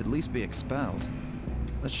 we'd at least be expelled.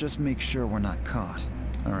 Let's just make sure we're not caught.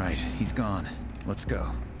 All right, he's gone. Let's go.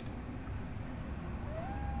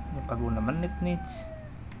 46 menit nih.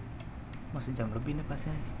 Masih jam lebih nih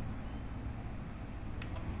pasnya.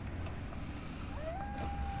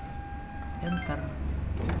 Enter.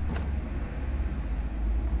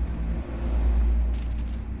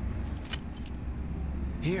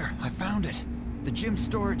 Here, I found it. The gym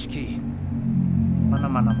storage key. Mana.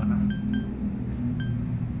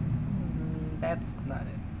 That's not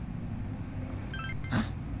it. Huh?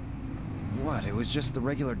 What? It was just the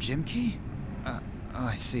regular gym key? Oh,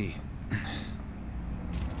 I see.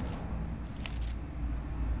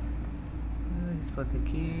 He's put the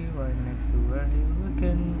key right next to where he's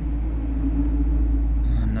looking.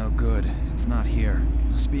 No good. It's not here.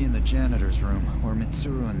 Must be in the janitor's room, where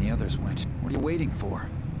Mitsuru and the others went. What are you waiting for?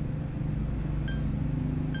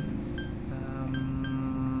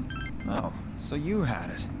 Oh, so you had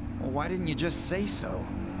it. Well, why didn't you just say so?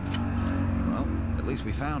 Well, at least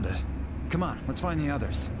we found it. Come on, let's find the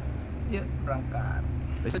others. Yuk, berangkat.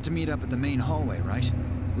 They said to meet up at the main hallway, right?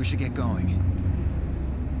 We should get going.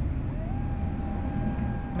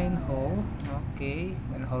 Main hall, okay.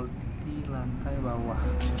 Main hall di lantai bawah.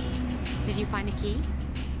 Did you find a key?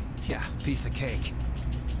 Yeah, piece of cake.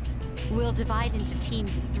 We'll divide into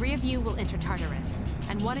teams. 3 of you will enter Tartarus,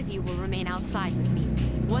 and 1 of you will remain outside with me.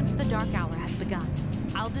 Once the dark hour has begun,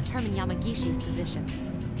 I'll determine Yamagishi's position.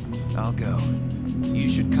 I'll go. You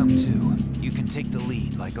should come too. You can take the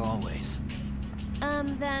lead, like always.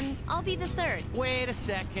 Then I'll be the 3rd. Wait a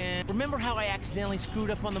second. Remember how I accidentally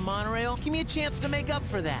screwed up on the monorail? Give me a chance to make up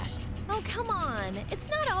for that. Oh, come on. It's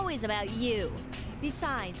not always about you.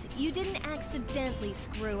 Besides, you didn't accidentally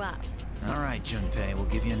screw up. All right, Junpei, we'll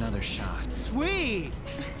give you another shot. Sweet!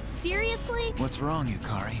 Seriously? What's wrong,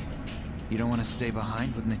 Yukari? You don't want to stay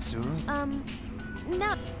behind with Mitsuru?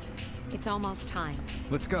 No. It's almost time.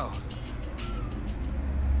 Let's go.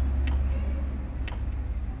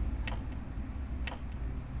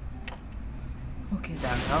 Okay,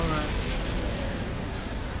 dark hour.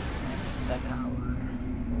 Dark hour.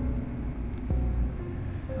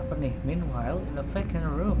 Apa nih? Meanwhile, in a vacant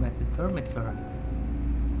room at the dormitory.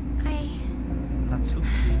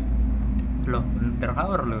 Natsuki. Loh, dark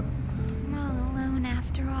hour loh. I'm all alone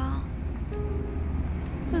after all.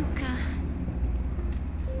 Fuka.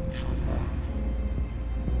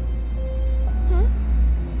 Huh?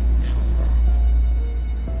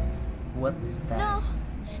 What is that? No!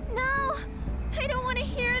 No! I don't want to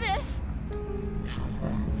hear this!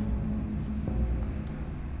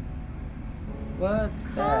 What's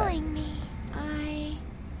that? Calling me.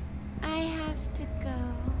 I have to go.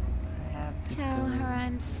 I have to Tell go. her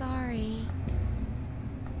I'm sorry.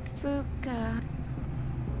 Fuka.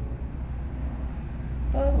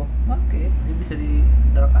 Oh, okay. Dia bisa di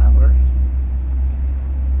dark hour.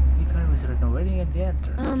 You can't miss it waiting at the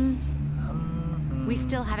entrance. We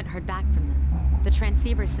still haven't heard back from them. The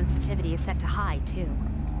transceiver sensitivity is set to high, too.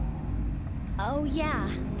 Oh, yeah.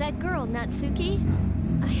 That girl, Natsuki.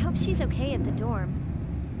 I hope she's okay at the dorm.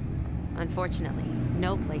 Unfortunately,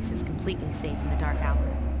 no place is completely safe in the dark hour.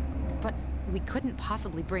 But we couldn't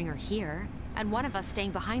possibly bring her here, and one of us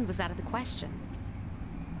staying behind was out of the question.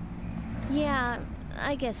 Yeah,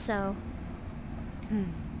 I guess so.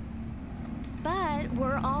 But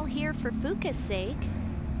we're all here for Fuka's sake.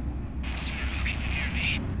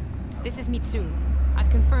 This is Mitsuru. I've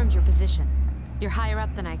confirmed your position. You're higher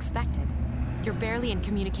up than I expected. You're barely in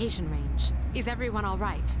communication range. Is everyone all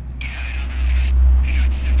right?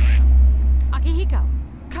 Akihiko!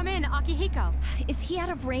 Come in, Akihiko! Is he out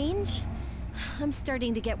of range? I'm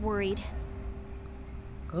starting to get worried.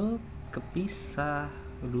 Kok kepisah?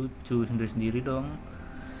 Lucu sendiri dong.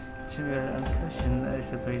 Serial question is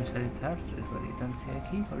a brain side task, but it don't say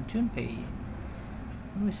Aki or Junpei.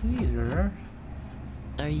 Who's either?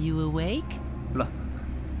 Are you awake? Lah,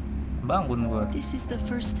 bangun gua. This is the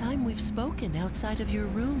first time we've spoken outside of your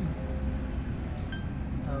room.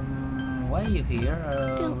 Why are you here?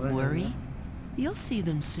 Don't worry. You'll see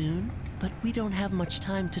them soon, but we don't have much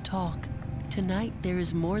time to talk. Tonight there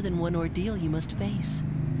is more than one ordeal you must face.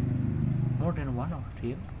 More than one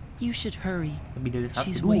ordeal? You should hurry. Lebih dari satu,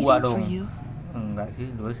 She's dua waiting dong. for you. Enggak sih,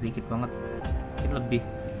 dua sedikit banget. Mungkin lebih.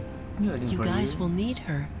 You guys will need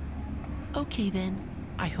her. Okay then.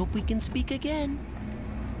 I hope we can speak again.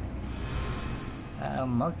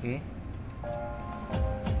 Okay.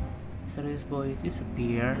 Serious boy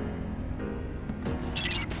disappear.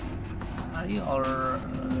 Are you all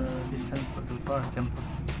distant for the far? Can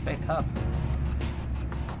back up.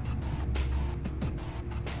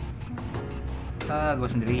 Gue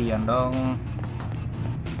sendirian dong.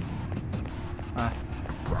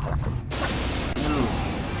 Ini lu.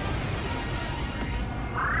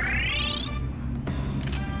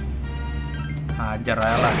 Hajar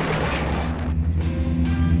aja lah.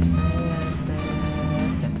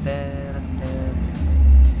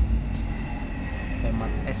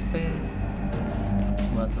 Hemat SP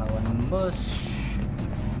buat lawan bos.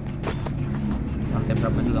 Lantai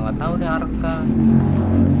berapa juga nggak tahu deh Arka.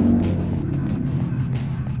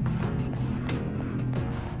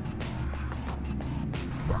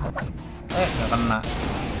 Nggak kena.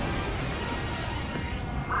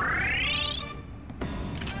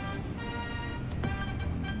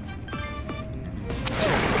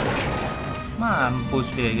 Mampus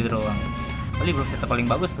deh gitu doang. Kali belum senjata paling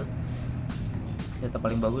bagus tuh. Senjata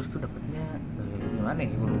paling bagus tuh dapetnya gimana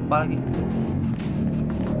ya? Gue lupa lagi.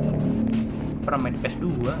 Pernah main di PS2.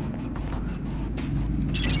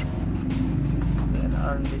 Then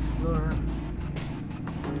on this floor.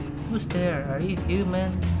 Who's there? Are you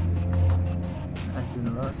human? I've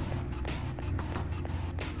been lost.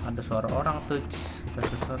 Ada suara orang tuh. Kita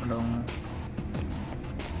susur dong.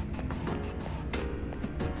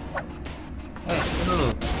 Ini dulu.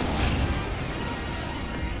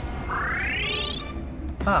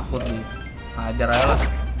 Takut nih. Hajar aja lah.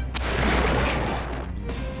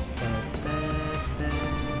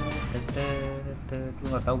 Lu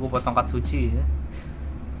nggak tahu gue buat tongkat suci ya.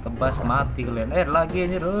 Tebas mati kalian. Lagi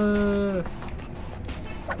anjir.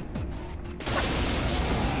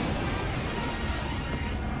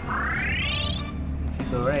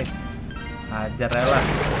 Figure 8. Hajar aja lah.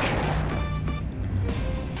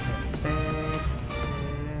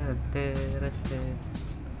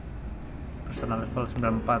 Personal level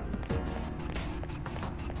 94.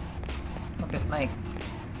 Oke, naik.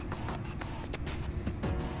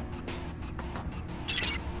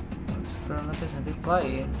 Notice and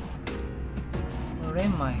reply. Where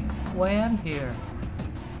am I? Why am I here?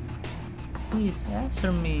 Please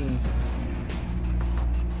answer me.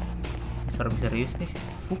 Serem serius nih.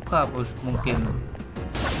 Fuka bos mungkin.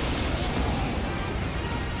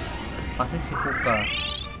 Pasti si Fuka.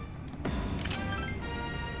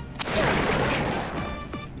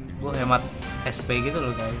 Gue hemat SP gitu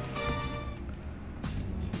loh guys.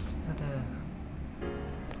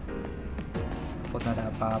 Takut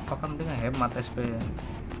ada apa-apa kan dia hemat SP ya.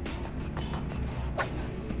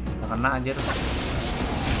 Gak kena aja tuh.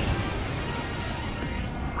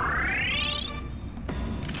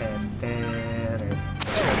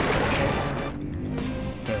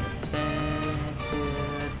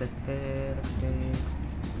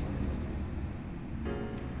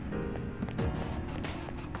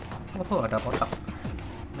 Oh, ada kotak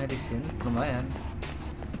medicine, lumayan.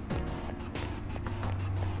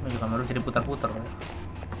 Ini kamera jadi putar-putar.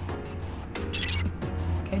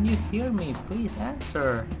 Can you hear me? Please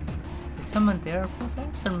answer. Is someone there? Please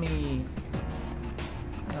answer me.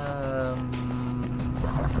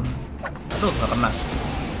 Aduh, gak kena.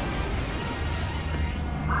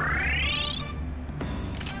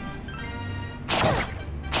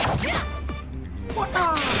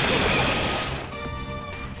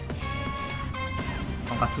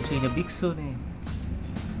 Tongkat susinya biksu nih.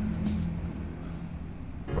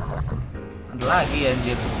 Ada lagi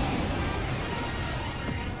anjir.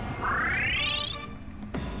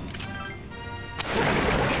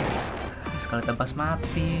 Sekali tebas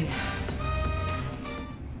mati.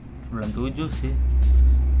 97 sih.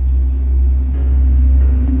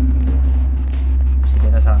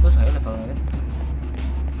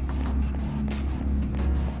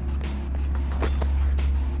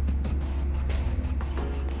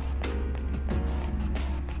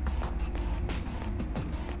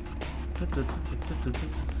 tuh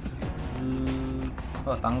sih?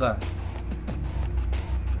 Oh, tangga.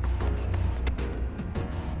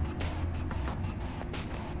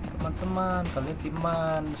 Teman-teman, kalian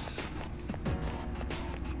timans.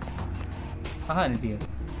 Ah, ini dia.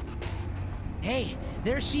 Hey,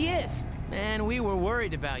 there she is. Man, we were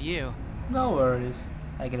worried about you. No worries.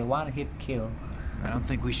 I get a one-hit kill. I don't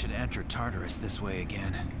think we should enter Tartarus this way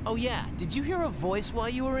again. Oh yeah, did you hear a voice while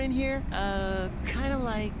you were in here? Kinda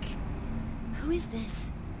like... Who is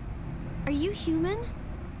this? Are you human?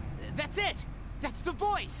 That's it! That's the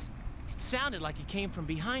voice! It sounded like it came from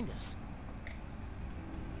behind us.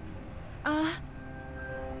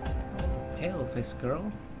 Pale-faced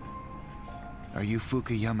girl? Are you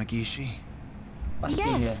Fuka Yamagishi? Pasti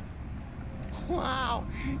Yes. ya. Wow,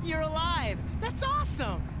 you're alive! That's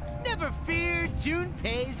awesome! Never fear,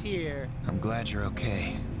 Junpei's here. I'm glad you're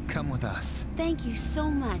okay. Come with us. Thank you so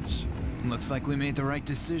much. Looks like we made the right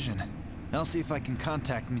decision. I'll see if I can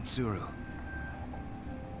contact Mitsuru.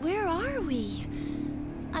 Where are we?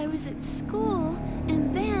 I was at school,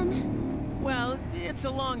 and then... Well, it's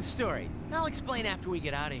a long story. I'll explain after we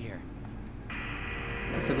get out of here.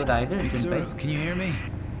 That's a good idea, Junpei. Mitsuru, can you hear me?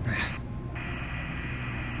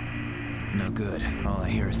 No good. All I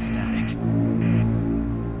hear is static.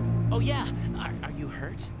 Oh yeah, are you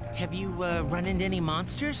hurt? Have you run into any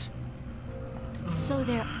monsters? So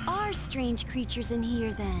there are strange creatures in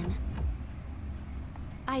here, then.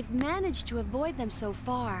 I've managed to avoid them so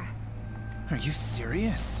far. Are you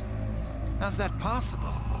serious? How's that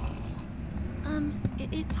possible?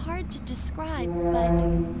 It's hard to describe,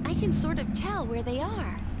 but I can sort of tell where they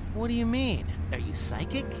are. What do you mean? Are you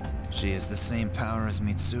psychic? She has the same power as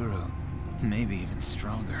Mitsuru. Maybe even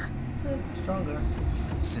stronger. Stronger.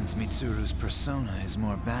 Since Mitsuru's persona is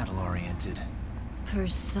more battle-oriented.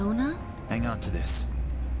 Persona? Hang on to this.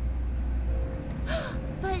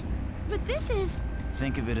 But this is...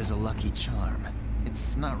 Think of it as a lucky charm.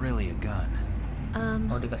 It's not really a gun.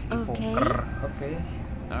 Oh, dikasih okay. evoker. Oke.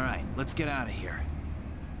 Alright, let's get out of here.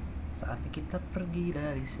 Saatnya kita pergi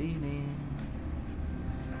dari sini.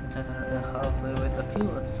 Halfway with a few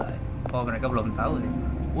outside. Oh, mereka belum tahu ya.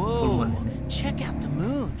 Whoa, check out the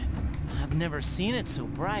moon. I've never seen it so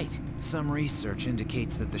bright. Some research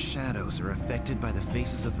indicates that the shadows are affected by the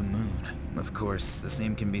phases of the moon. Of course, the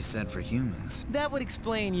same can be said for humans. That would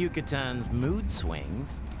explain Yukatan's mood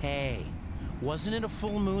swings. Hey, wasn't it a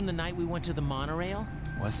full moon the night we went to the monorail?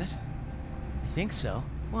 Was it? I think so.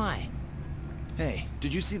 Why? Hey,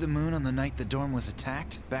 did you see the moon on the night the dorm was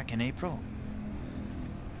attacked, back in April?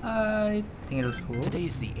 I think it was cool. Today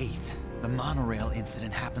is the 8th. The monorail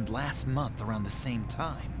incident happened last month around the same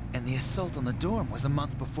time. And the assault on the dorm was a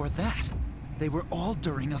month before that. They were all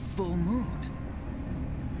during a full moon.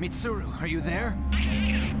 Mitsuru, are you there? I can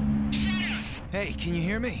hear you. Shadows. Hey, can you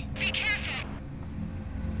hear me? Be careful.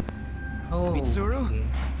 Oh, Mitsuru? oke.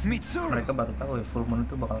 Mitsuru! Mereka baru tahu ya full moon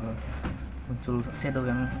itu bakal muncul shadow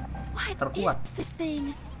yang What terkuat. is this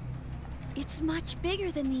thing? It's much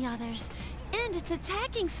bigger than the others, and it's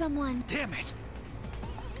attacking someone. Damn it!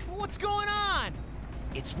 What's going on?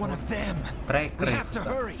 It's one of them. Trek, We have to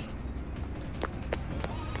hurry.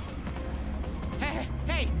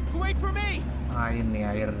 Hey, wait for me! Ah, ini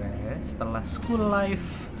akhirnya ya. Setelah school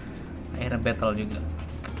life, akhirnya battle juga.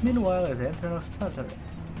 Meanwhile, the enter of starter.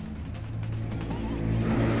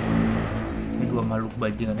 Ini dua makhluk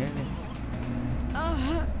bajingannya nih.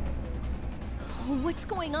 What's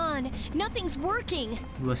going on? Nothing's working.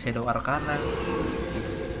 Dua shadow arcana.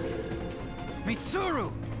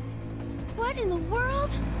 Mitsuru! What in the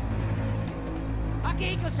world?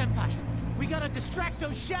 Akihiko-senpai, we gotta distract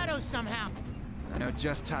those shadows somehow. I know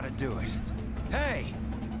just how to do it. Hey!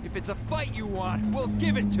 If it's a fight you want, we'll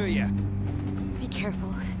give it to you! Be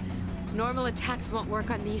careful. Normal attacks won't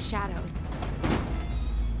work on these shadows.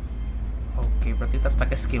 Oke, berarti kita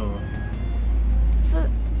pakai skill.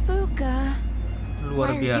 Fuka.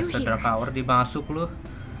 Luar Why are you biasa, here? Dark Hour dimasuk lu.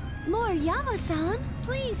 Moriyama-san,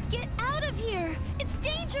 please get out of here. It's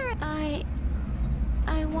dangerous.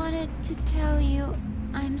 I wanted to tell you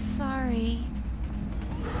I'm sorry.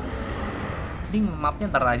 Ding, mapnya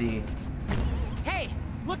ntar aja. Hey,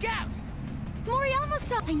 look out!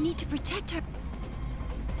 Moriyama-san, I need to protect her.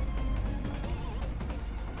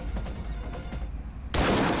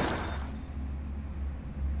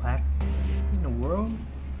 What in the world?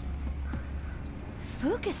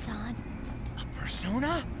 Fuka-san,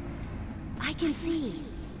 Persona? I can see.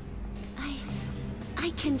 I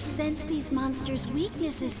can sense these monsters'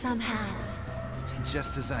 weaknesses somehow.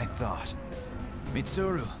 Just as I thought.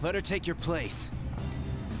 Mitsuru, let her take your place.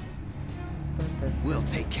 We'll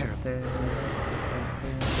take care of it.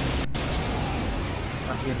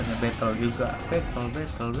 akhirnya battle juga, battle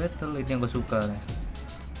ini yang gue suka nih.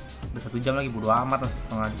 Udah 1 jam lagi, bodo amat lah,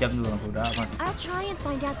 setengah jam juga bodo amat. I'll try and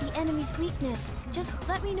find out the enemy's weakness. Just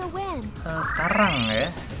let me know when. Sekarang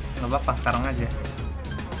ya, nggak apa-apa, sekarang aja.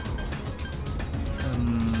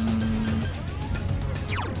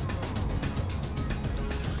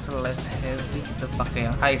 Slash heavy, kita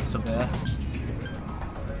pakai yang ice coba ya.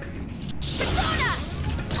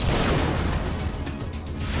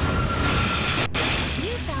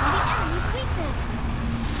 You found the enemy's weakness.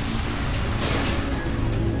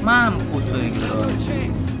 Mampus gitu.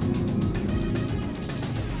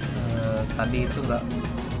 Tadi itu enggak.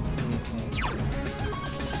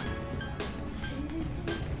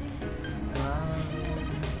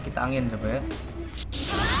 Kita angin coba ya.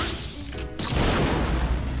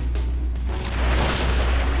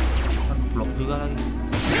 Blok juga lagi.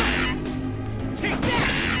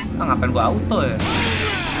 Ngapain gua auto ya?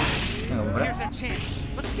 Nggak boleh.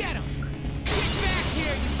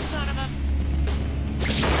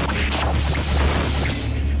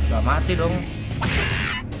 Gak mati dong.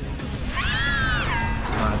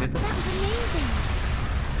 Mati tuh.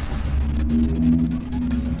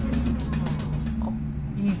 Kok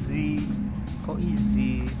easy? Kok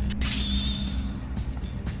easy?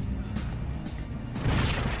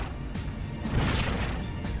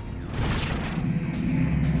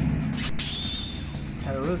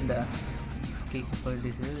 Udah. Oke, kalau di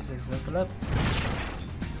sini sudah gelap.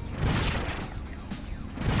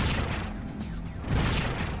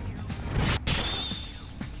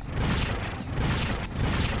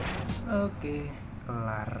 Oke,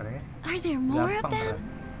 kelar ya. Are there more of them?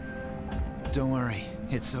 Don't worry,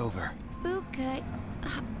 it's over. Fuka,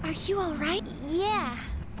 are you all right? Yeah,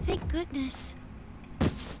 thank goodness.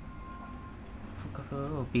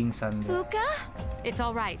 Fuka pingsan. Fuka? It's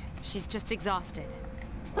all right. She's just exhausted.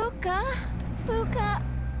 Fuka?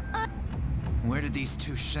 Where did these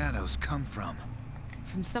 2 shadows come from?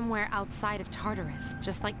 From somewhere outside of Tartarus,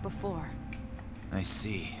 just like before. I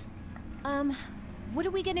see. What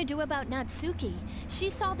are we gonna do about Natsuki? She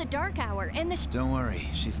saw the dark hour and the Don't worry,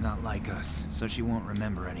 she's not like us, so she won't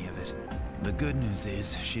remember any of it. The good news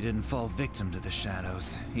is, she didn't fall victim to the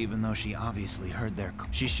shadows, even though she obviously heard their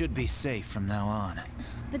She should be safe from now on.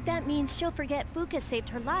 But that means she'll forget Fuka saved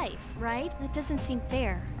her life, right? That doesn't seem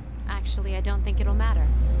fair. Actually, I don't think it'll matter.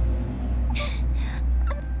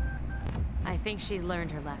 I think she's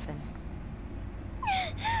learned her lesson.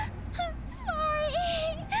 I'm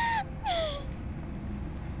sorry.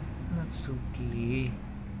 Natsuki.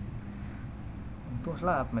 Untuk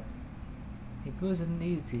selamat. It wasn't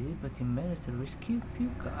easy, but you managed to rescue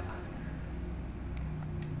Fuka.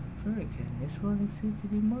 Hurricane is what it seems to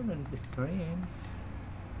be more than just dreams.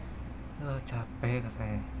 Capek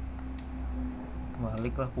katanya.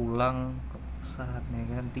 Baliklah pulang ke saatnya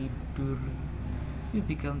kan, tidur. You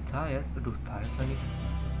become tired. Aduh, tired lagi.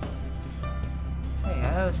 Hey,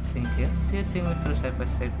 I was thinking, do you think we should side by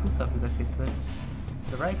side Fuka because it was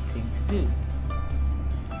the right thing to do?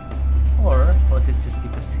 Or was it just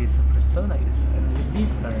because he's a persona user and we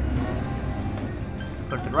need her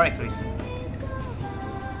for the right reason?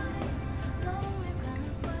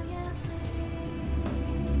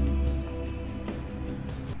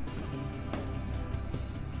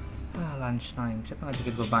 Lunchtime, siapa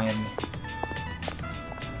ngajakin gue main nih?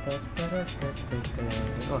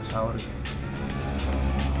 Oh, sahur.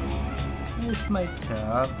 It's my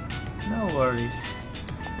job, no worries.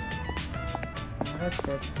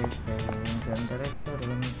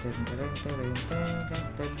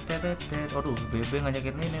 Aduh, Bebe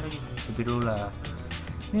ngajakin ini lagi. Bebe dulu lah.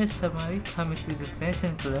 Yes, somebody coming to the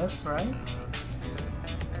fashion club, right?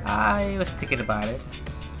 I was thinking about it.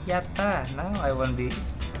 Yatta, now I won't be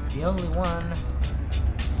the only one.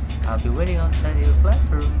 I'll be waiting outside your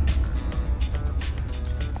classroom.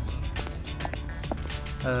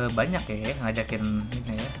 Banyak ya ngajakin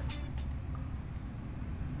ini ya.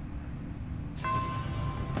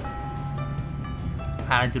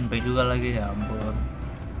 Junpei juga lagi, ya ampun.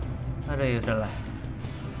 Ada ya udahlah.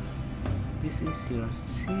 This is your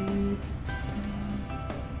seat.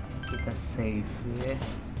 Kita save ya.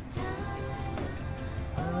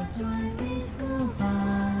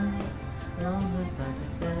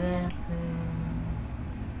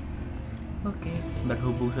 Oke,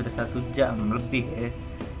 berhubung sudah 1 jam lebih ya,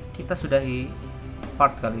 kita sudahi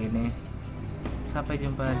part kali ini. Sampai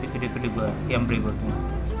jumpa di video-video gue yang berikutnya.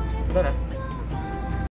 Dadah.